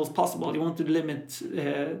animals possible. You want to limit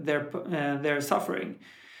their suffering.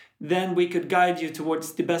 Then we could guide you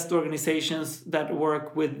towards the best organizations that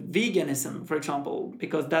work with veganism, for example,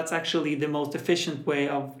 because that's actually the most efficient way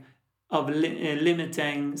of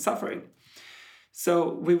limiting suffering.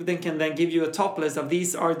 So we can then give you a top list of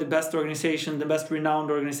these are the best organizations, the best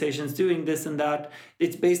renowned organizations doing this and that.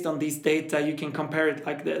 It's based on these data. You can compare it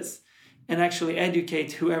like this and actually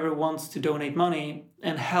educate whoever wants to donate money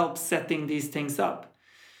and help setting these things up.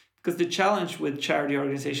 Because the challenge with charity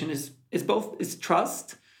organization is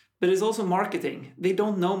trust, but it's also marketing. They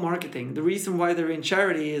don't know marketing. The reason why they're in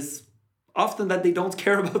charity is often that they don't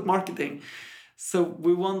care about marketing. So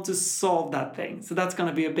we want to solve that thing. So that's going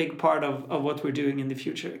to be a big part of what we're doing in the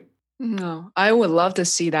future. No, I would love to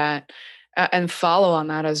see that and follow on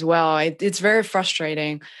that as well. It's very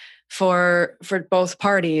frustrating for both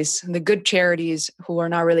parties, the good charities who are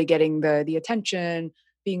not really getting the attention,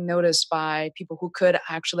 being noticed by people who could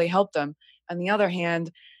actually help them. On the other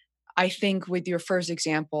hand, I think with your first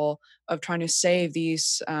example of trying to save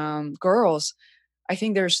these girls, I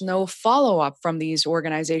think there's no follow-up from these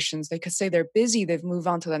organizations. They could say they're busy, they've moved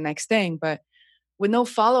on to the next thing, but with no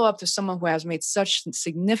follow-up to someone who has made such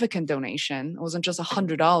significant donation, it wasn't just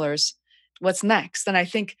 $100, what's next? And I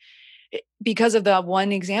think because of that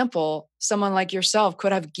one example, someone like yourself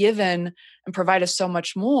could have given and provided so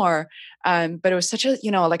much more, but it was such a,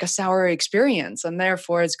 like a sour experience. And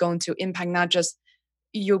therefore it's going to impact not just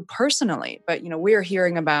you personally, but, we're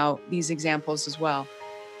hearing about these examples as well.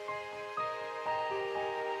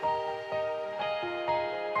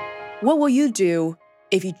 What will you do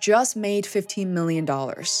if you just made $15 million?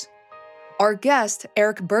 Our guest,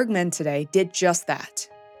 Erik Bergman, today did just that.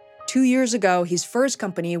 2 years ago, his first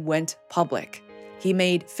company went public. He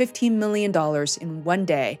made $15 million in one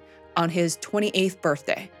day on his 28th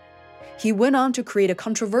birthday. He went on to create a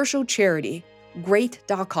controversial charity,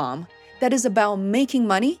 Great.com, that is about making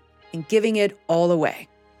money and giving it all away.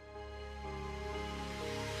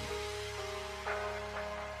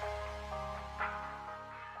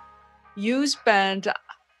 You spent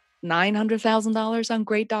 $900,000 on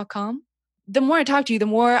Great.com. The more I talk to you, the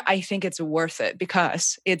more I think it's worth it,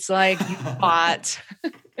 because it's like you bought,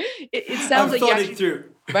 it sounds I've like you thought actually, it through.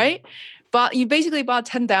 right? But you basically bought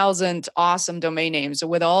 10,000 awesome domain names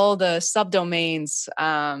with all the subdomains,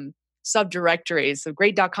 subdirectories, so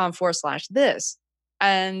great.com/this.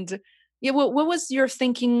 And yeah, what was your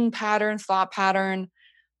thinking pattern, thought pattern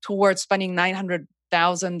towards spending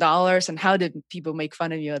 $900,000, and how did people make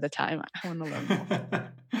fun of you at the time? I want to learn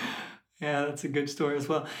more. Yeah, that's a good story as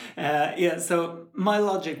well. Yeah, so my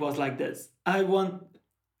logic was like this.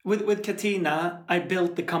 With Catena, I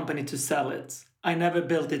built the company to sell it. I never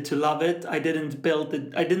built it to love it. I didn't build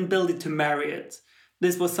it to marry it.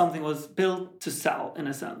 This was something was built to sell, in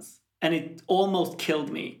a sense. And it almost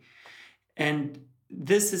killed me. And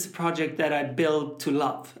this is a project that I built to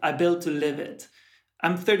love. I built to live it.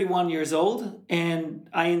 I'm 31 years old, and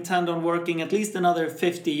I intend on working at least another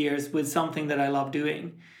 50 years with something that I love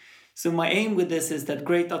doing. So my aim with this is that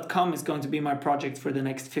Great.com is going to be my project for the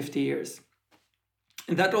next 50 years.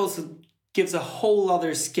 And that also gives a whole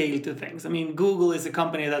other scale to things. I mean, Google is a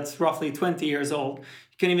company that's roughly 20 years old.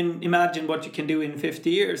 You can even imagine what you can do in 50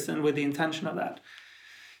 years and with the intention of that.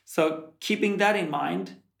 So keeping that in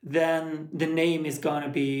mind, then the name is going to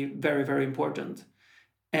be very, very important.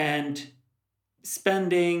 And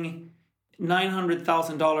spending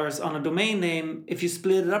 $900,000 on a domain name, if you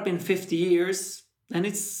split it up in 50 years, then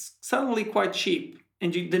it's suddenly quite cheap.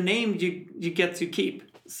 And the name you get to keep.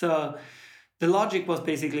 So the logic was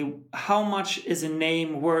basically, how much is a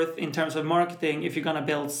name worth in terms of marketing if you're going to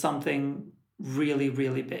build something really,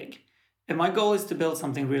 really big? And my goal is to build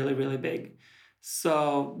something really, really big.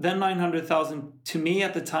 So then 900,000 to me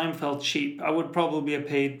at the time felt cheap. I would probably have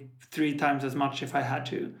paid 3 times as much if I had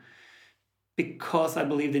to, because I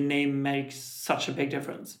believe the name makes such a big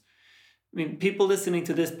difference. I mean, people listening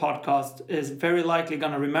to this podcast is very likely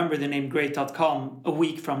going to remember the name Great.com a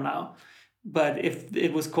week from now. But if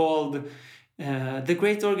it was called the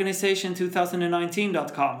Great Organization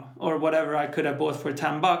 2019.com or whatever I could have bought for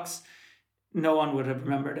 $10, no one would have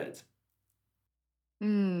remembered it.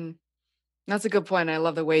 That's a good point. I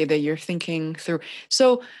love the way that you're thinking through.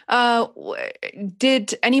 So,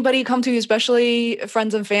 did anybody come to you, especially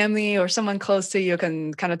friends and family or someone close to you,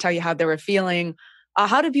 can kind of tell you how they were feeling?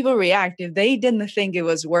 How did people react if they didn't think it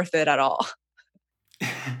was worth it at all?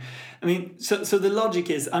 I mean, so the logic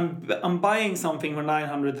is I'm buying something for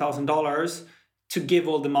 $900,000 to give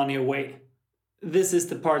all the money away. This is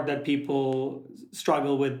the part that people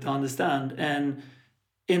struggle with to understand, and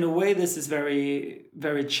in a way, this is very,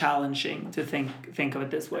 very challenging to think of it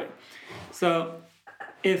this way. So,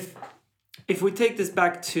 if we take this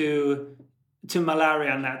back to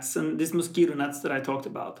malaria nets and these mosquito nets that I talked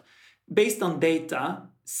about, based on data,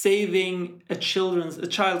 saving a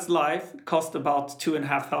child's life cost about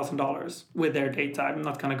 $2,500 with their data. I'm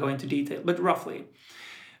not going to go into detail, but roughly,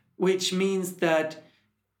 which means that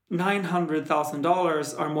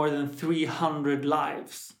 $900,000 are more than 300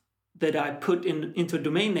 lives that I put into a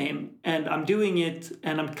domain name, and I'm doing it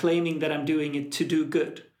and I'm claiming that I'm doing it to do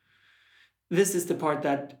good. This is the part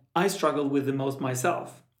that I struggle with the most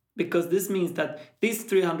myself, because this means that these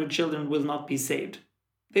 300 children will not be saved.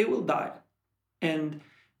 They will die. And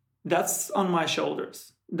that's on my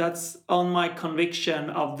shoulders. That's on my conviction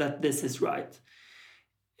of that this is right.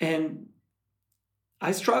 And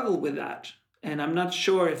I struggle with that. And I'm not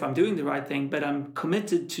sure if I'm doing the right thing, but I'm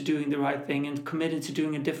committed to doing the right thing and committed to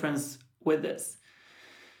doing a difference with this.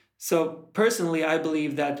 So personally, I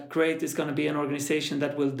believe that Great is going to be an organization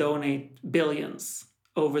that will donate billions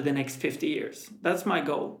over the next 50 years. That's my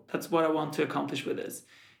goal. That's what I want to accomplish with this.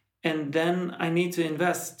 And then I need to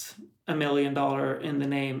invest $1 million in the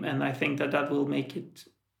name. And I think that will make it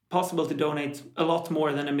possible to donate a lot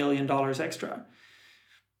more than $1 million extra.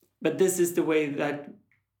 But this is the way that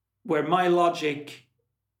where my logic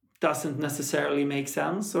doesn't necessarily make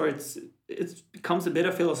sense, or it becomes a bit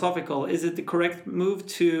of philosophical. Is it the correct move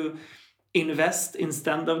to invest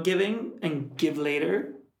instead of giving and give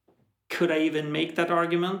later? Could I even make that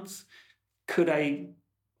argument? Could it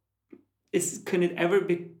ever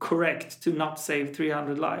be correct to not save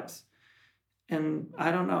 300 lives? And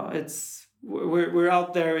I don't know. We're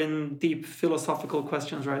out there in deep philosophical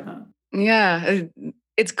questions right now. Yeah,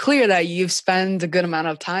 it's clear that you've spent a good amount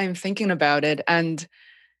of time thinking about it.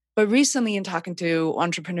 But recently, in talking to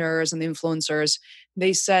entrepreneurs and influencers,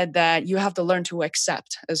 they said that you have to learn to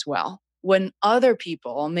accept as well. When other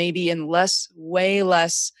people, maybe in way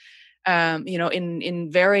less, in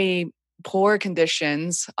very poor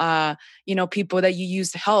conditions, people that you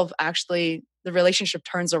use to help, actually the relationship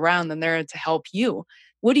turns around and they're to help you.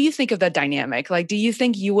 What do you think of that dynamic? Like, do you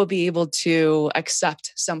think you will be able to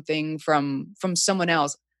accept something from someone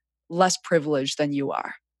else less privileged than you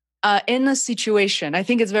are? In a situation, I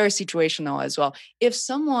think it's very situational as well. If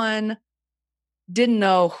someone didn't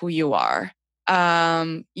know who you are,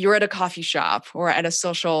 you're at a coffee shop or at a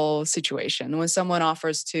social situation, when someone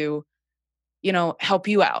offers to, help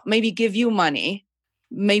you out, maybe give you money,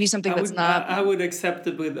 maybe something that's not. I would accept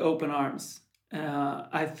it with open arms.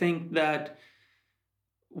 I think that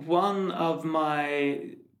one of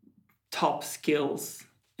my top skills,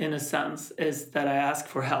 in a sense, is that I ask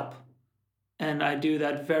for help. And I do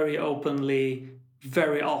that very openly,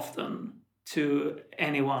 very often to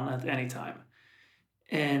anyone at any time.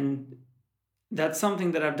 And that's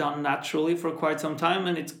something that I've done naturally for quite some time.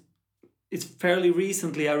 And it's fairly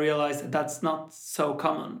recently I realized that that's not so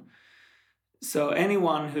common. So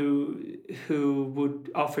anyone who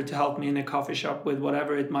would offer to help me in a coffee shop with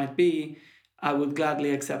whatever it might be, I would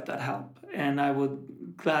gladly accept that help. And I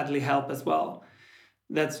would gladly help as well.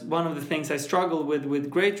 That's one of the things I struggle with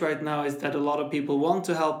Great right now, is that a lot of people want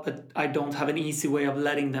to help, but I don't have an easy way of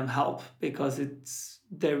letting them help, because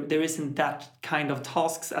there isn't that kind of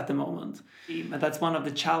tasks at the moment. But that's one of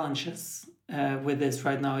the challenges with this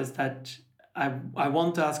right now, is that I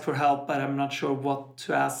want to ask for help, but I'm not sure what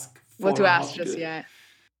to ask for. What to ask just yet.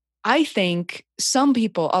 I think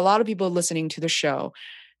a lot of people listening to the show,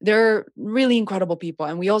 they're really incredible people.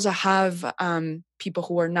 And we also have people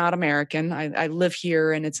who are not American. I live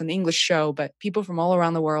here and it's an English show, but people from all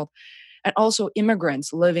around the world, and also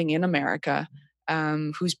immigrants living in America,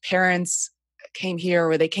 whose parents came here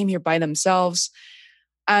or they came here by themselves.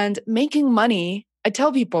 And making money, I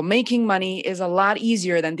tell people, making money is a lot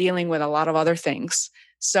easier than dealing with a lot of other things.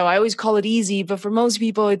 So I always call it easy, but for most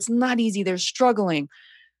people, it's not easy. They're struggling.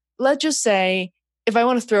 Let's just say, if I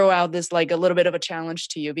want to throw out this, like, a little bit of a challenge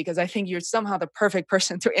to you, because I think you're somehow the perfect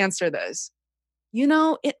person to answer this.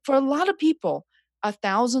 For a lot of people,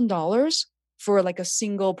 $1,000 for like a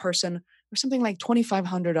single person, or something like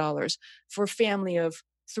 $2,500 for a family of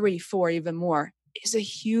 3, 4, even more, is a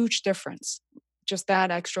huge difference. Just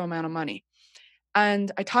that extra amount of money.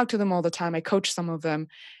 And I talk to them all the time. I coach some of them,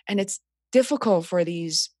 and it's difficult for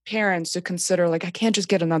these parents to consider, like, I can't just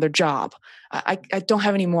get another job. I don't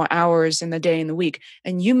have any more hours in the day, in the week.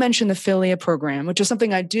 And you mentioned the affiliate program, which is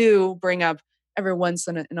something I do bring up every once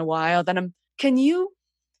in a while. Can you,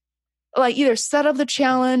 like, either set up the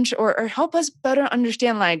challenge or help us better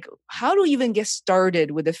understand, like, how do we even get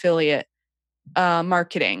started with affiliate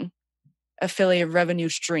marketing, affiliate revenue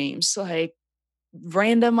streams, like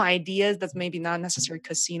random ideas that's maybe not necessarily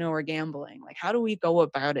casino or gambling? Like, how do we go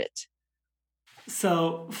about it?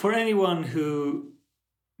 So for anyone who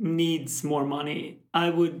needs more money, I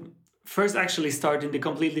would first actually start in the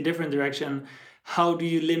completely different direction. How do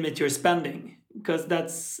you limit your spending? Because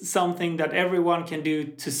that's something that everyone can do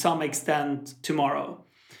to some extent tomorrow.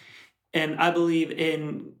 And I believe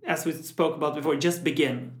in, as we spoke about before, just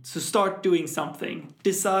begin. So start doing something.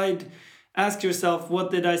 Ask yourself, what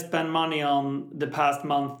did I spend money on the past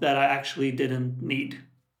month that I actually didn't need?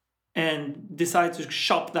 And decide to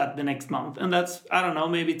shop that the next month. And that's, I don't know,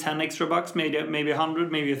 maybe 10 extra bucks, maybe 100,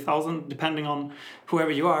 maybe 1,000, depending on whoever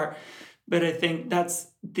you are. But I think that's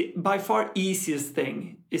the by far easiest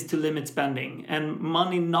thing, is to limit spending. And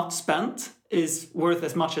money not spent is worth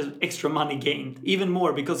as much as extra money gained, even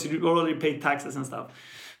more, because you already paid taxes and stuff.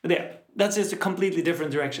 But yeah, that's just a completely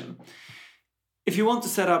different direction. If you want to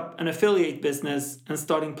set up an affiliate business and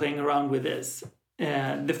starting playing around with this,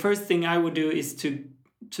 the first thing I would do is to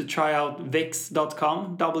try out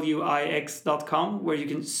Wix.com, Wix.com, where you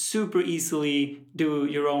can super easily do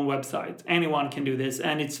your own website. Anyone can do this,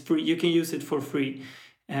 and it's free. You can use it for free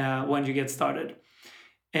when you get started.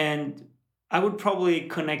 And I would probably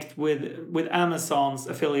connect with Amazon's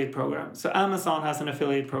affiliate program. So Amazon has an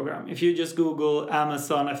affiliate program. If you just Google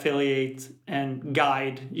Amazon affiliate and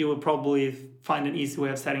guide, you will probably find an easy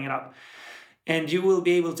way of setting it up. And you will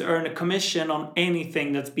be able to earn a commission on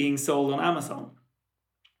anything that's being sold on Amazon.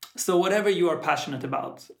 So whatever you are passionate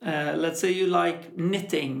about, let's say you like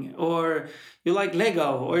knitting, or you like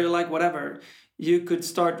Lego, or you like whatever, you could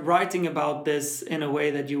start writing about this in a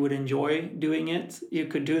way that you would enjoy doing it. You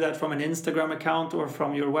could do that from an Instagram account or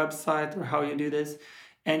from your website, or how you do this,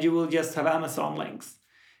 and you will just have Amazon links.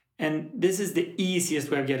 And this is the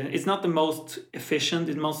easiest way of getting it. It's not the most efficient,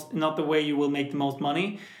 it's not the way you will make the most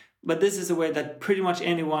money, but this is a way that pretty much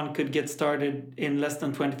anyone could get started in less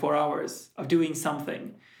than 24 hours of doing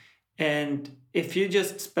something. And if you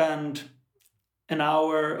just spend an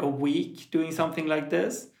hour a week doing something like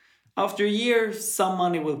this, After a year, some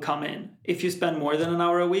money will come in. If you spend more than an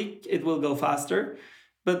hour a week, it will go faster.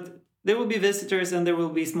 But there will be visitors and there will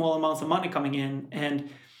be small amounts of money coming in. And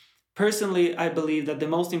personally, I believe that the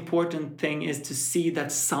most important thing is to see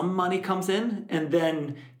that some money comes in, and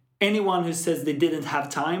then anyone who says they didn't have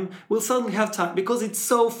time will suddenly have time, because it's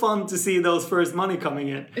so fun to see those first money coming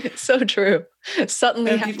in. It's so true.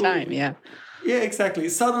 Suddenly And have people, time, yeah. yeah, exactly.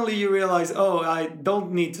 Suddenly you realize, oh, I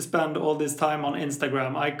don't need to spend all this time on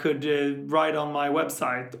Instagram. I could write on my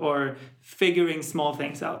website or figuring small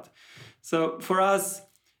things out. So for us,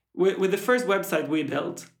 with the first website we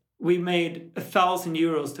built, we made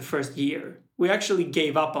 €1,000 the first year. We actually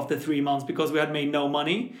gave up after 3 months because we had made no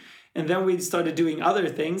money. And then we started doing other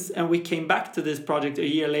things, and we came back to this project a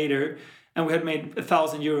year later, and we had made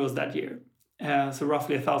 €1,000 that year. So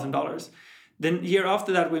roughly $1,000. Then year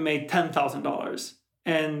after that, we made $10,000.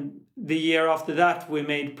 And the year after that, we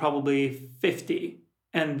made probably 50.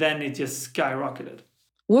 And then it just skyrocketed.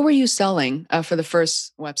 What were you selling for the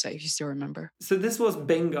first website, if you still remember? So this was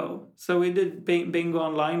bingo. So we did bingo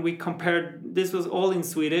online. We compared, this was all in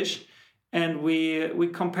Swedish, and we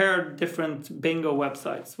compared different bingo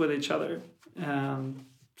websites with each other.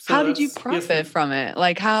 So How did you that's profit from it?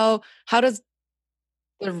 Like how does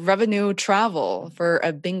the revenue travel for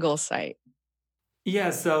a bingo site?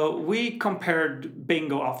 Yeah, so we compared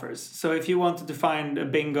bingo offers. So if you wanted to find a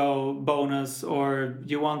bingo bonus, or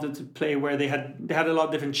you wanted to play where they had a lot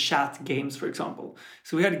of different chat games, for example.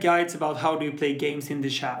 So we had guides about how do you play games in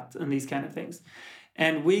the chat and these kind of things.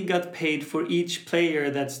 And we got paid for each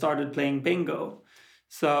player that started playing bingo.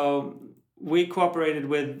 So we cooperated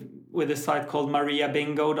with a site called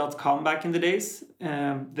mariabingo.com back in the days.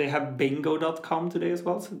 They have bingo.com today as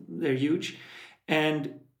well, so they're huge.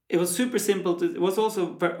 And it was super simple. It was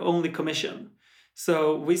also only commission.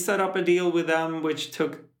 So we set up a deal with them, which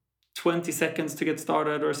took 20 seconds to get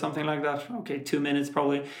started or something like that. Okay, 2 minutes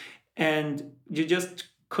probably. And you just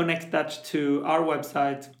connect that to our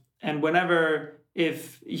website. And whenever,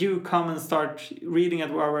 if you come and start reading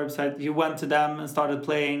at our website, you went to them and started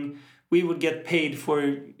playing, we would get paid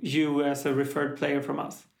for you as a referred player from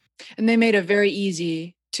us. And they made it very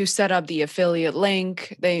easy to set up the affiliate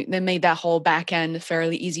link. They made that whole back end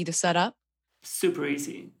fairly easy to set up. Super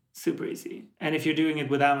easy. Super easy. And if you're doing it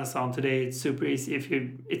with Amazon today, it's super easy.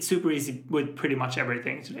 It's super easy with pretty much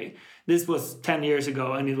everything today. This was 10 years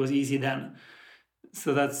ago, and it was easy then.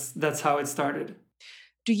 So that's how it started.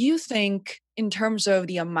 Do you think, in terms of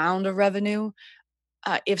the amount of revenue,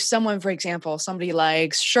 if someone, for example, somebody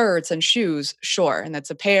likes shirts and shoes, sure, and that's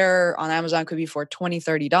a pair on Amazon could be for $20,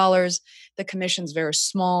 $30. The commission's very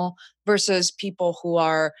small versus people who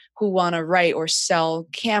want to write or sell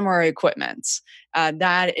camera equipment.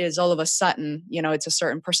 That is all of a sudden, it's a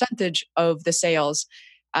certain percentage of the sales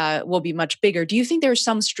will be much bigger. Do you think there's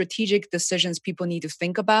some strategic decisions people need to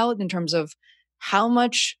think about in terms of how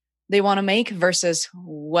much they want to make versus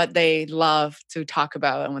what they love to talk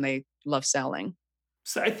about and when they love selling?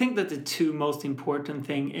 So I think that the two most important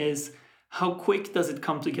thing is, how quick does it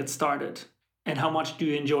come to get started, and how much do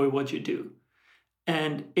you enjoy what you do?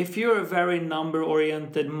 And if you're a very number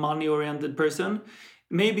oriented, money oriented person,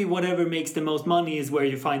 maybe whatever makes the most money is where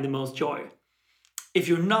you find the most joy. If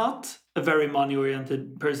you're not a very money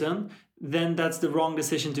oriented person, then that's the wrong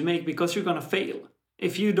decision to make, because you're going to fail.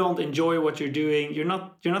 If you don't enjoy what you're doing, you're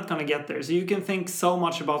not going to get there. So you can think so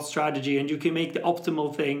much about strategy and you can make the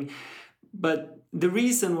optimal thing, but the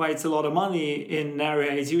reason why it's a lot of money in an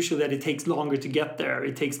area is usually that it takes longer to get there.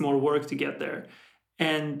 It takes more work to get there.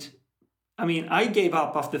 And I mean, I gave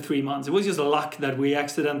up after 3 months. It was just luck that we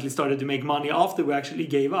accidentally started to make money after we actually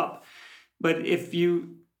gave up. But if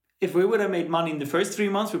we would have made money in the first 3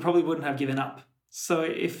 months, we probably wouldn't have given up. So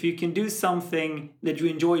if you can do something that you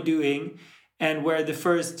enjoy doing, and where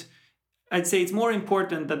I'd say it's more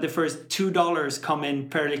important that the first $2 come in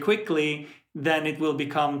fairly quickly, then it will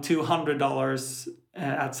become $200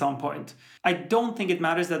 at some point. I don't think it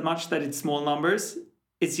matters that much that it's small numbers.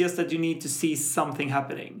 It's just that you need to see something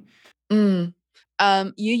happening. You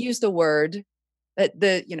use the word that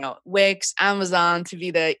Wix, Amazon to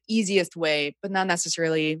be the easiest way, but not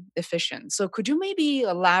necessarily efficient. So could you maybe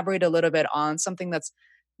elaborate a little bit on something that's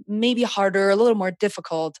maybe harder, a little more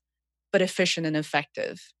difficult, but efficient and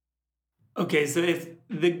effective? Okay, so if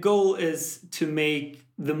the goal is to make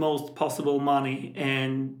the most possible money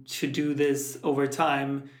and to do this over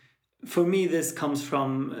time, for me this comes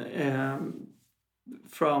from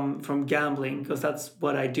gambling, because that's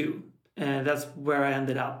what I do. And that's where I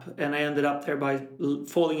ended up. And I ended up there by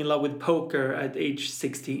falling in love with poker at age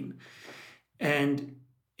 16. And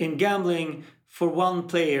in gambling, for one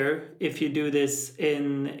player, if you do this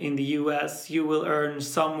in the US, you will earn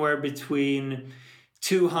somewhere between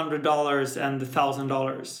 $200 and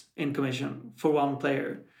 $1,000 in commission for one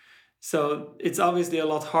player. So it's obviously a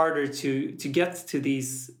lot harder to get to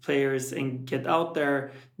these players and get out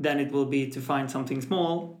there than it will be to find something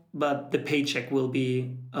small, but the paycheck will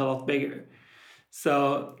be a lot bigger.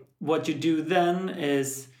 So what you do then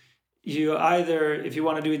is you either, if you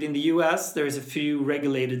want to do it in the US, there's a few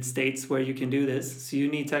regulated states where you can do this. So you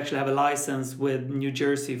need to actually have a license with New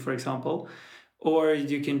Jersey, for example. Or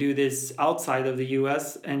you can do this outside of the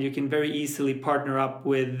US, and you can very easily partner up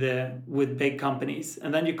with big companies.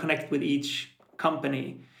 And then you connect with each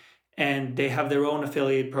company, and they have their own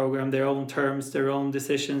affiliate program, their own terms, their own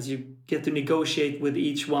decisions. You get to negotiate with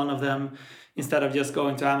each one of them instead of just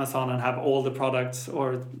going to Amazon and have all the products,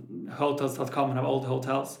 or hotels.com and have all the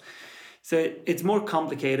hotels. So it's more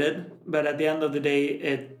complicated, but at the end of the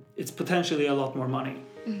day, it's potentially a lot more money.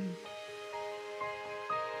 Mm.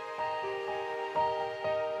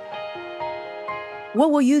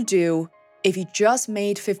 What will you do if you just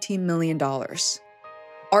made $15 million?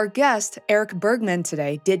 Our guest, Erik Bergman,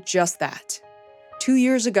 today did just that. 2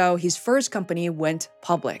 years ago, his first company went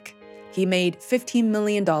public. He made $15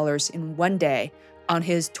 million in one day on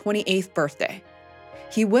his 28th birthday.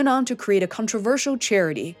 He went on to create a controversial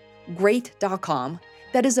charity, Great.com,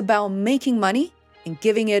 that is about making money and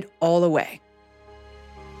giving it all away.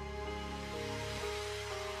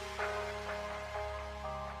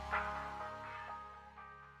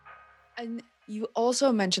 And you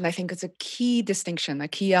also mentioned, I think it's a key distinction, a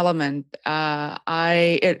key element.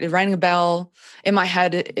 It rang a bell in my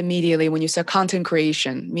head immediately when you said content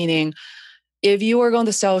creation, meaning if you are going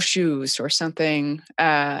to sell shoes or something,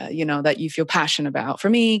 that you feel passionate about.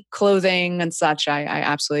 For me, clothing and such, I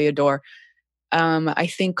absolutely adore. I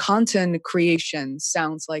think content creation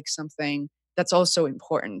sounds like something that's also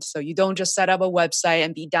important. So you don't just set up a website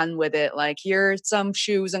and be done with it. Like, here's some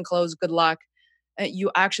shoes and clothes, good luck.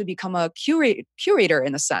 You actually become a curator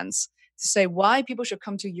in a sense to say why people should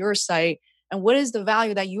come to your site and what is the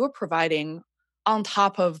value that you're providing on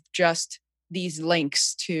top of just these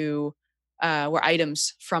links to or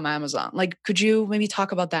items from Amazon. Like, could you maybe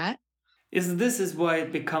talk about that? This is why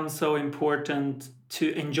it becomes so important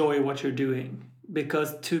to enjoy what you're doing,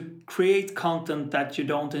 because to create content that you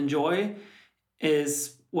don't enjoy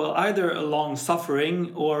is, well, either a long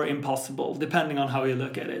suffering or impossible, depending on how you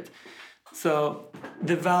look at it. So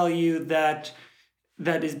the value that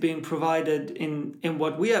is being provided in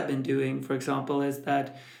what we have been doing, for example, is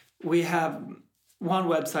that we have one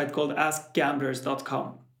website called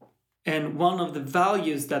askgamblers.com. And one of the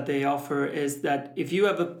values that they offer is that if you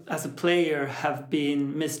as a player have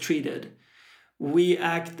been mistreated, we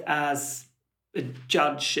act as a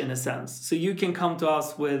judge in a sense. So you can come to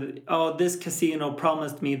us with, oh, this casino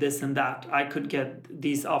promised me this and that. I could get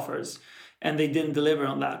these offers, and they didn't deliver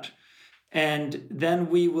on that. And then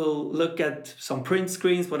we will look at some print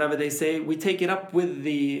screens, whatever they say. We take it up with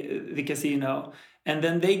the casino, and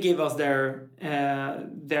then they give us their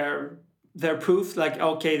proof, like,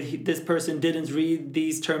 okay, this person didn't read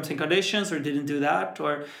these terms and conditions or didn't do that,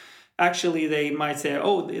 or actually they might say,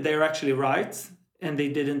 oh, they're actually right and they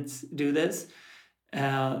didn't do this.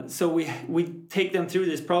 So we take them through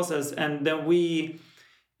this process, and then we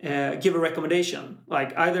give a recommendation.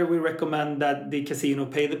 Like, either we recommend that the casino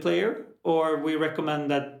pay the player, or we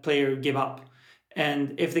recommend that player give up.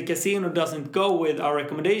 And if the casino doesn't go with our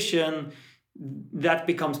recommendation, that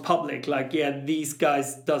becomes public. Like, yeah, these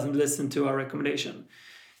guys doesn't listen to our recommendation.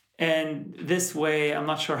 And this way, I'm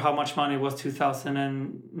not sure how much money was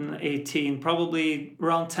 2018, probably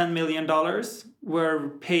around $10 million were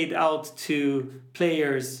paid out to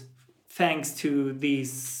players thanks to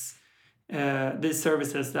these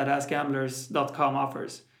services that AskGamblers.com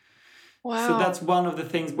offers. Wow. So that's one of the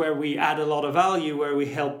things where we add a lot of value, where we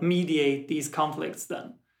help mediate these conflicts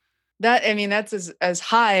then. That's as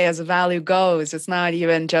high as a value goes. It's not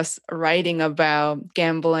even just writing about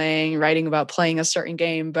gambling, writing about playing a certain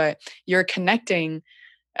game, but you're connecting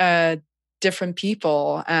different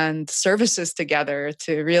people and services together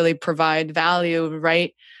to really provide value,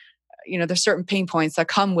 right? There's certain pain points that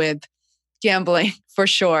come with gambling for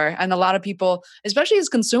sure. And a lot of people, especially as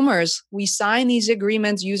consumers, we sign these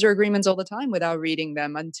agreements, user agreements all the time without reading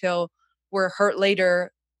them until we're hurt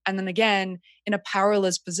later. And then again, in a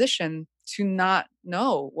powerless position to not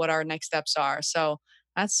know what our next steps are. So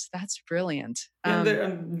that's brilliant.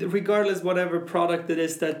 And regardless, whatever product it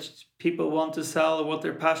is that people want to sell or what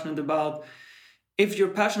they're passionate about, if you're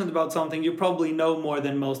passionate about something, you probably know more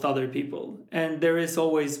than most other people. And there is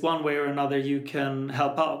always one way or another you can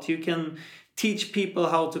help out. You can teach people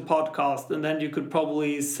how to podcast, and then you could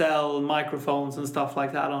probably sell microphones and stuff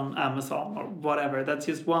like that on Amazon or whatever. That's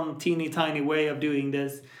just one teeny tiny way of doing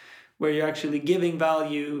this, where you're actually giving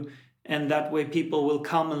value, and that way people will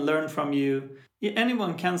come and learn from you.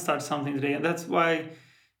 Anyone can start something today, and that's why,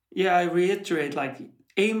 I reiterate, like,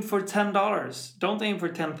 aim for $10. Don't aim for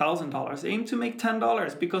 $10,000. Aim to make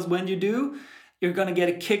 $10, because when you do, you're gonna get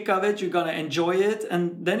a kick of it. You're gonna enjoy it,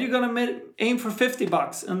 and then you're gonna aim for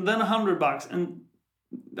 $50, and then $100. And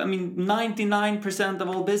I mean, 99% of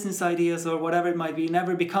all business ideas or whatever it might be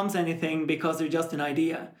never becomes anything because they're just an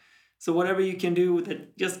idea. So whatever you can do with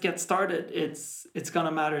it, just get started. It's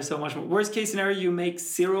gonna matter so much more. Worst case scenario, you make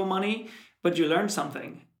zero money, but you learn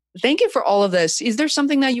something. Thank you for all of this. Is there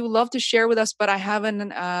something that you would love to share with us, but I haven't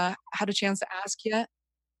had a chance to ask yet?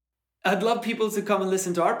 I'd love people to come and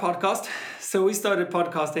listen to our podcast. So we started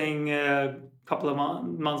podcasting a couple of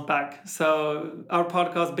months back. So our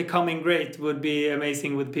podcast, Becoming Great, would be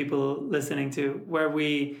amazing with people listening to, where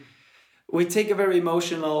we take a very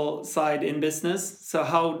emotional side in business. So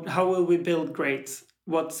how will we build great?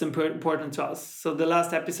 What's important to us? So the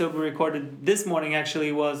last episode we recorded this morning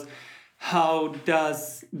actually was, how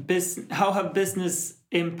have business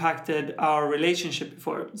impacted our relationship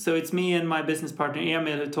before? So it's me and my business partner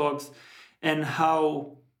Emil who talks, and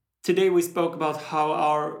how today we spoke about how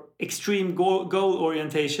our extreme goal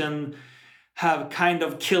orientation have kind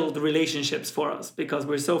of killed relationships for us, because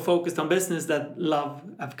we're so focused on business that love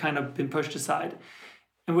have kind of been pushed aside.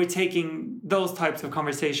 And we're taking those types of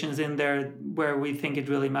conversations in there where we think it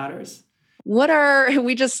really matters.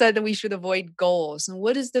 We just said that we should avoid goals. And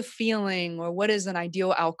what is the feeling, or what is an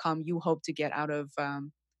ideal outcome you hope to get out of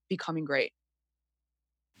becoming great?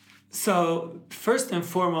 So first and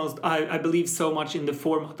foremost, I believe so much in the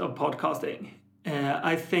format of podcasting.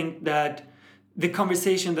 I think that the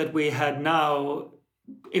conversation that we had now,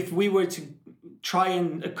 if we were to try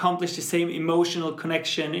and accomplish the same emotional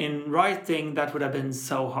connection in writing, that would have been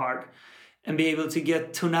so hard. And be able to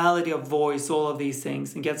get tonality of voice, all of these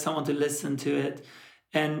things, and get someone to listen to it.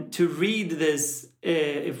 And to read this,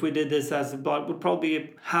 if we did this as a blog, would probably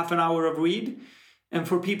be half an hour of read. And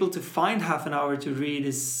for people to find half an hour to read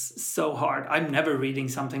is so hard. I'm never reading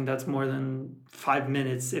something that's more than 5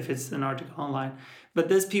 minutes if it's an article online. But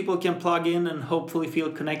this, people can plug in and hopefully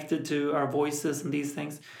feel connected to our voices and these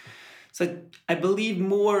things. So I believe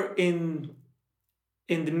more in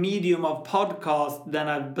the medium of podcast than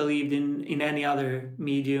I've believed in any other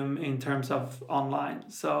medium in terms of online.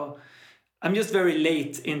 So I'm just very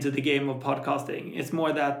late into the game of podcasting. It's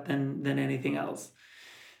more that than anything else.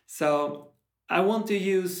 So I want to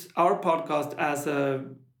use our podcast as a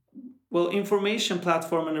information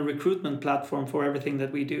platform and a recruitment platform for everything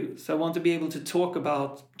that we do. So I want to be able to talk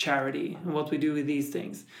about charity and what we do with these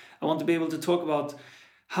things. I want to be able to talk about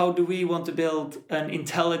how do we want to build an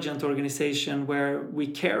intelligent organization where we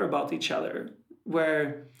care about each other?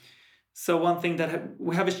 So one thing that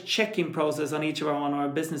we have a check-in process on each of our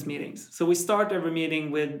business meetings. So we start every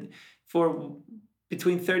meeting for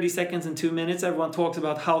between 30 seconds and 2 minutes, everyone talks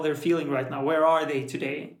about how they're feeling right now. Where are they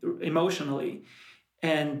today emotionally?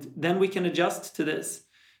 And then we can adjust to this.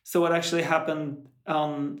 So what actually happened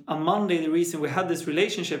on Monday, the reason we had this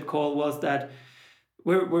relationship call was that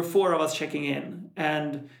we're 4 of us checking in,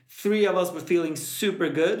 and 3 of us were feeling super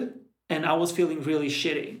good, and I was feeling really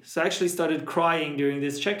shitty. So I actually started crying during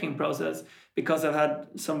this checking process because I've had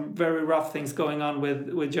some very rough things going on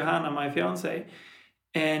with Johanna, my fiance.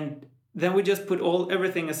 And then we just put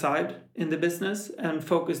everything aside in the business and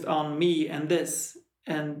focused on me and this.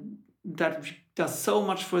 And that does so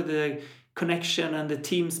much for the connection and the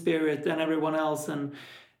team spirit and everyone else, and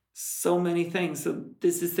so many things. So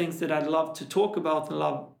this is things that I'd love to talk about and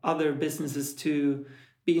love other businesses to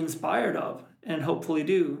be inspired of and hopefully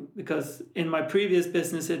do. Because in my previous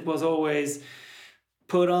business, it was always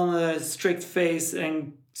put on a strict face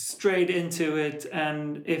and straight into it.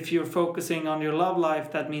 And if you're focusing on your love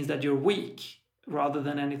life, that means that you're weak rather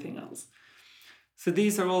than anything else. So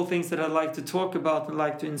these are all things that I'd like to talk about and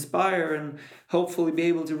like to inspire, and hopefully be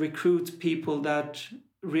able to recruit people that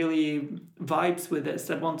really vibes with this,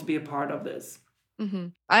 that want to be a part of this. Mm-hmm.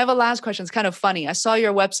 I have a last question. It's kind of funny. I saw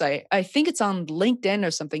your website. I think it's on LinkedIn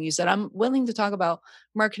or something. You said, I'm willing to talk about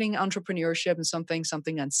marketing, entrepreneurship, and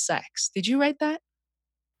something on sex. Did you write that?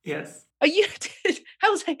 Yes. Oh, you did. I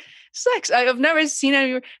was like, sex. I've never seen it.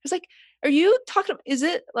 I was like, are you talking? Is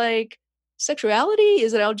it like sexuality?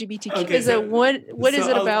 Is it LGBTQ? Okay, is it what is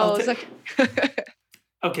it about?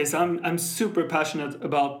 Okay, so I'm super passionate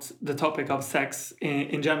about the topic of sex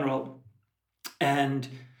in general. And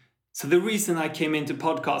so the reason I came into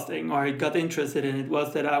podcasting, or I got interested in it,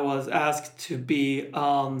 was that I was asked to be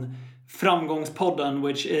on Framgångspodden,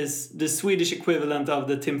 which is the Swedish equivalent of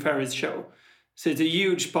the Tim Ferriss show. So it's a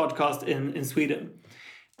huge podcast in Sweden.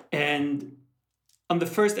 And on the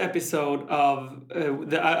first episode of,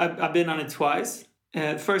 I've been on it twice.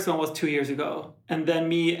 The first one was 2 years ago. And then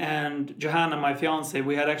me and Johanna, my fiance,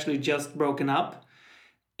 we had actually just broken up.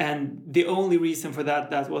 And the only reason for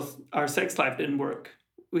that was our sex life didn't work.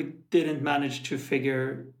 We didn't manage to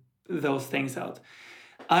figure those things out.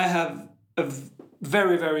 I have a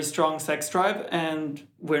very, very strong sex drive, and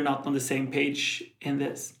we're not on the same page in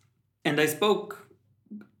this. And I spoke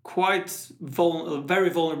very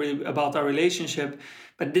vulnerably about our relationship,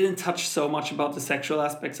 but didn't touch so much about the sexual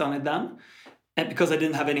aspects on it then, and because I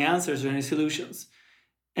didn't have any answers or any solutions.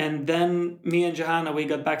 And then me and Johanna, we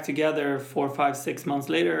got back together 4, 5, 6 months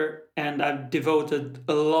later, and I've devoted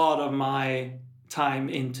a lot of my time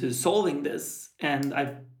into solving this. And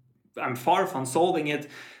I'm far from solving it,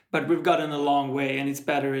 but we've gotten a long way, and it's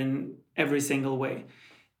better in every single way.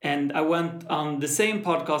 And I went on the same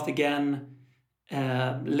podcast again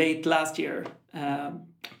late last year,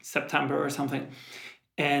 September or something.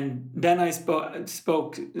 And then I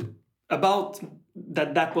spoke about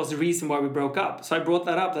that was the reason why we broke up. So I brought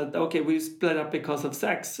that up, that, okay, we split up because of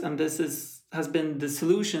sex. And this has been the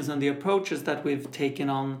solutions and the approaches that we've taken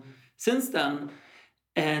on since then.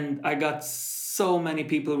 And I got so many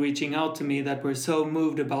people reaching out to me that were so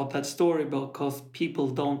moved about that story, because people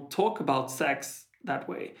don't talk about sex that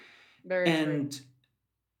way. And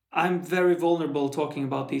I'm very vulnerable talking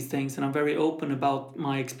about these things, and I'm very open about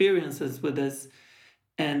my experiences with this.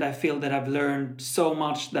 And I feel that I've learned so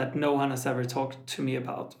much that no one has ever talked to me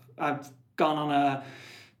about. I've gone on a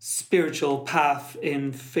spiritual path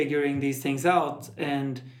in figuring these things out.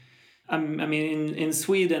 And in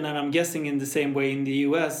Sweden, and I'm guessing in the same way in the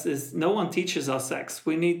US, is no one teaches us sex.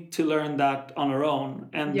 We need to learn that on our own.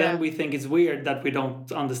 And then we think it's weird that we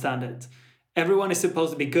don't understand it. Everyone is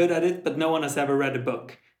supposed to be good at it, but no one has ever read a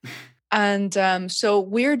book. And so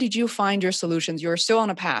where did you find your solutions? You're still on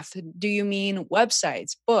a path. Do you mean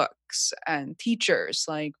websites, books, and teachers?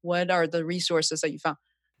 Like, what are the resources that you found?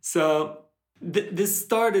 So this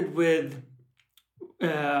started with,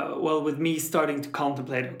 with me starting to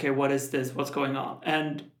contemplate, okay, what is this? What's going on?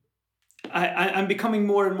 And I'm becoming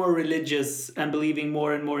more and more religious and believing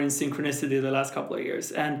more and more in synchronicity the last couple of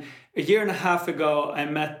years. And a year and a half ago, I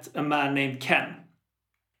met a man named Ken.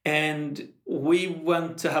 And we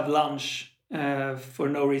went to have lunch for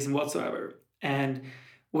no reason whatsoever. And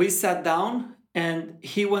we sat down, and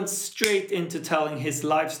he went straight into telling his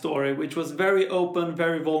life story, which was very open,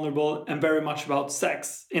 very vulnerable, and very much about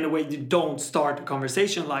sex. In a way, you don't start a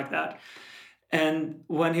conversation like that. And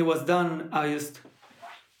when he was done, I was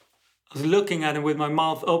looking at him with my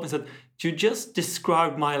mouth open and said, "You just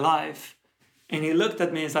described my life." And he looked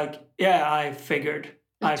at me and was like, "Yeah, I figured."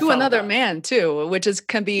 To another man too, which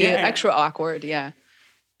can be extra awkward. Yeah.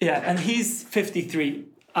 Yeah, and he's 53.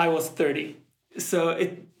 I was 30. So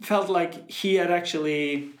it felt like he had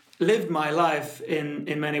actually lived my life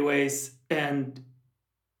in many ways,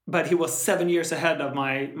 but he was 7 years ahead of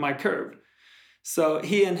my curve. So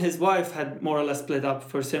he and his wife had more or less split up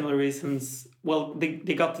for similar reasons. Well,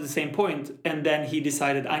 they got to the same point, and then he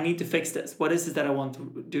decided, I need to fix this. What is it that I want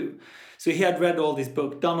to do? So he had read all these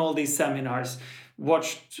books, done all these seminars,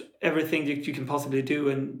 watched everything that you can possibly do,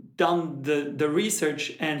 and done the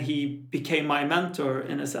research, and he became my mentor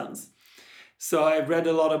in a sense. So I read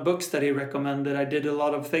a lot of books that he recommended. I did a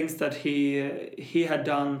lot of things that he had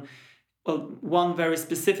done. Well, one very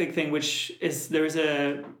specific thing, which is there's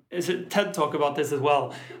a TED talk about this as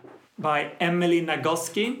well, by Emily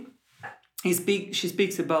Nagoski. She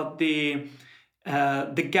speaks about the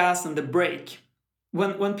gas and the brake.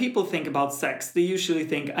 When people think about sex, they usually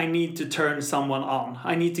think, I need to turn someone on.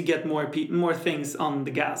 I need to get more things on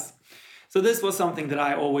the gas. So this was something that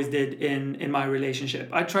I always did in my relationship.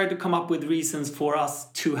 I tried to come up with reasons for us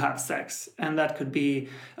to have sex. And that could be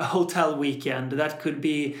a hotel weekend. That could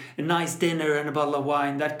be a nice dinner and a bottle of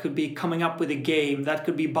wine. That could be coming up with a game. That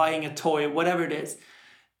could be buying a toy, whatever it is.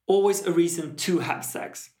 Always a reason to have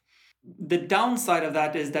sex. The downside of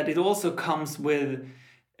that is that it also comes with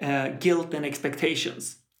guilt and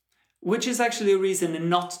expectations, which is actually a reason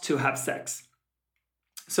not to have sex.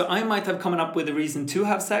 So I might have come up with a reason to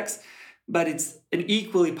have sex, but it's an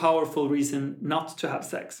equally powerful reason not to have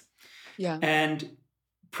sex. Yeah. And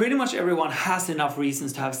pretty much everyone has enough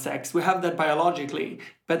reasons to have sex. We have that biologically,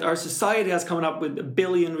 but our society has come up with a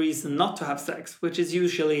billion reasons not to have sex, which is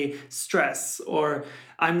usually stress, or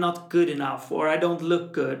I'm not good enough, or I don't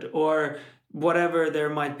look good, or whatever there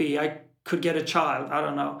might be. I could get a child, I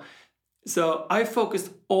don't know. So I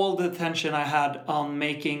focused all the attention I had on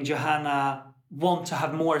making Johanna want to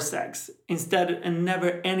have more sex instead, and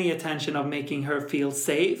never any attention of making her feel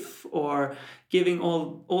safe or giving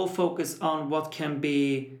all focus on what can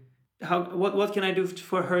be, what can I do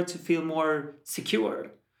for her to feel more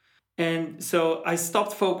secure. And so I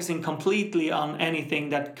stopped focusing completely on anything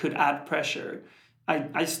that could add pressure.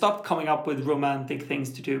 I stopped coming up with romantic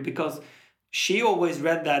things to do because she always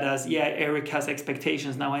read that as, yeah, Eric has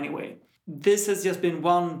expectations now anyway. This has just been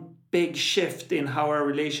one big shift in how our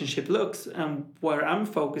relationship looks and where I'm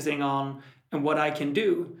focusing on and what I can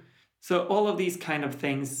do. So all of these kind of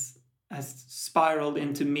things has spiraled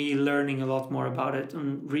into me learning a lot more about it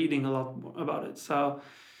and reading a lot more about it. So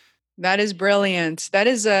That is brilliant. That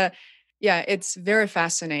is yeah, it's very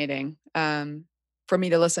fascinating for me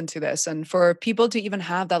to listen to this and for people to even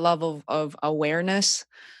have that level of awareness.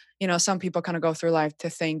 Some people kind of go through life to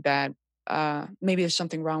think that maybe there's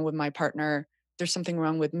something wrong with my partner, there's something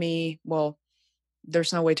wrong with me. Well,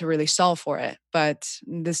 there's no way to really solve for it. But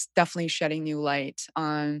this definitely shedding new light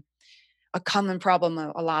on a common problem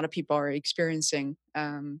a lot of people are experiencing.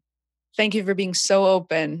 Thank you for being so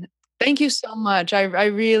open. Thank you so much. I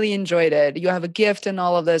really enjoyed it. You have a gift in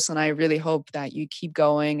all of this, and I really hope that you keep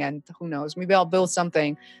going. And who knows, maybe I'll build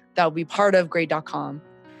something that will be part of Great.com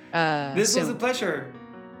this was a soon. pleasure.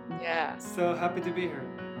 Yeah. So happy to be here.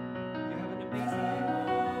 You have an amazing day.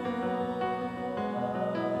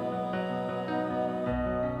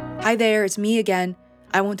 Hi there, it's me again.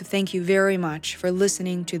 I want to thank you very much for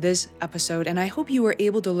listening to this episode, and I hope you were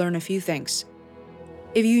able to learn a few things.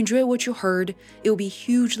 If you enjoyed what you heard, it would be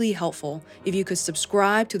hugely helpful if you could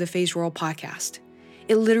subscribe to the Face Roll podcast.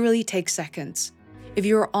 It literally takes seconds. If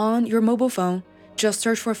you're on your mobile phone, just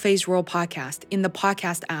search for Face Roll podcast in the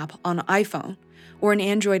podcast app on iPhone or an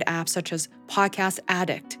Android app such as Podcast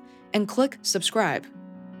Addict and click subscribe.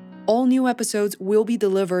 All new episodes will be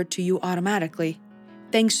delivered to you automatically.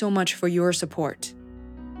 Thanks so much for your support.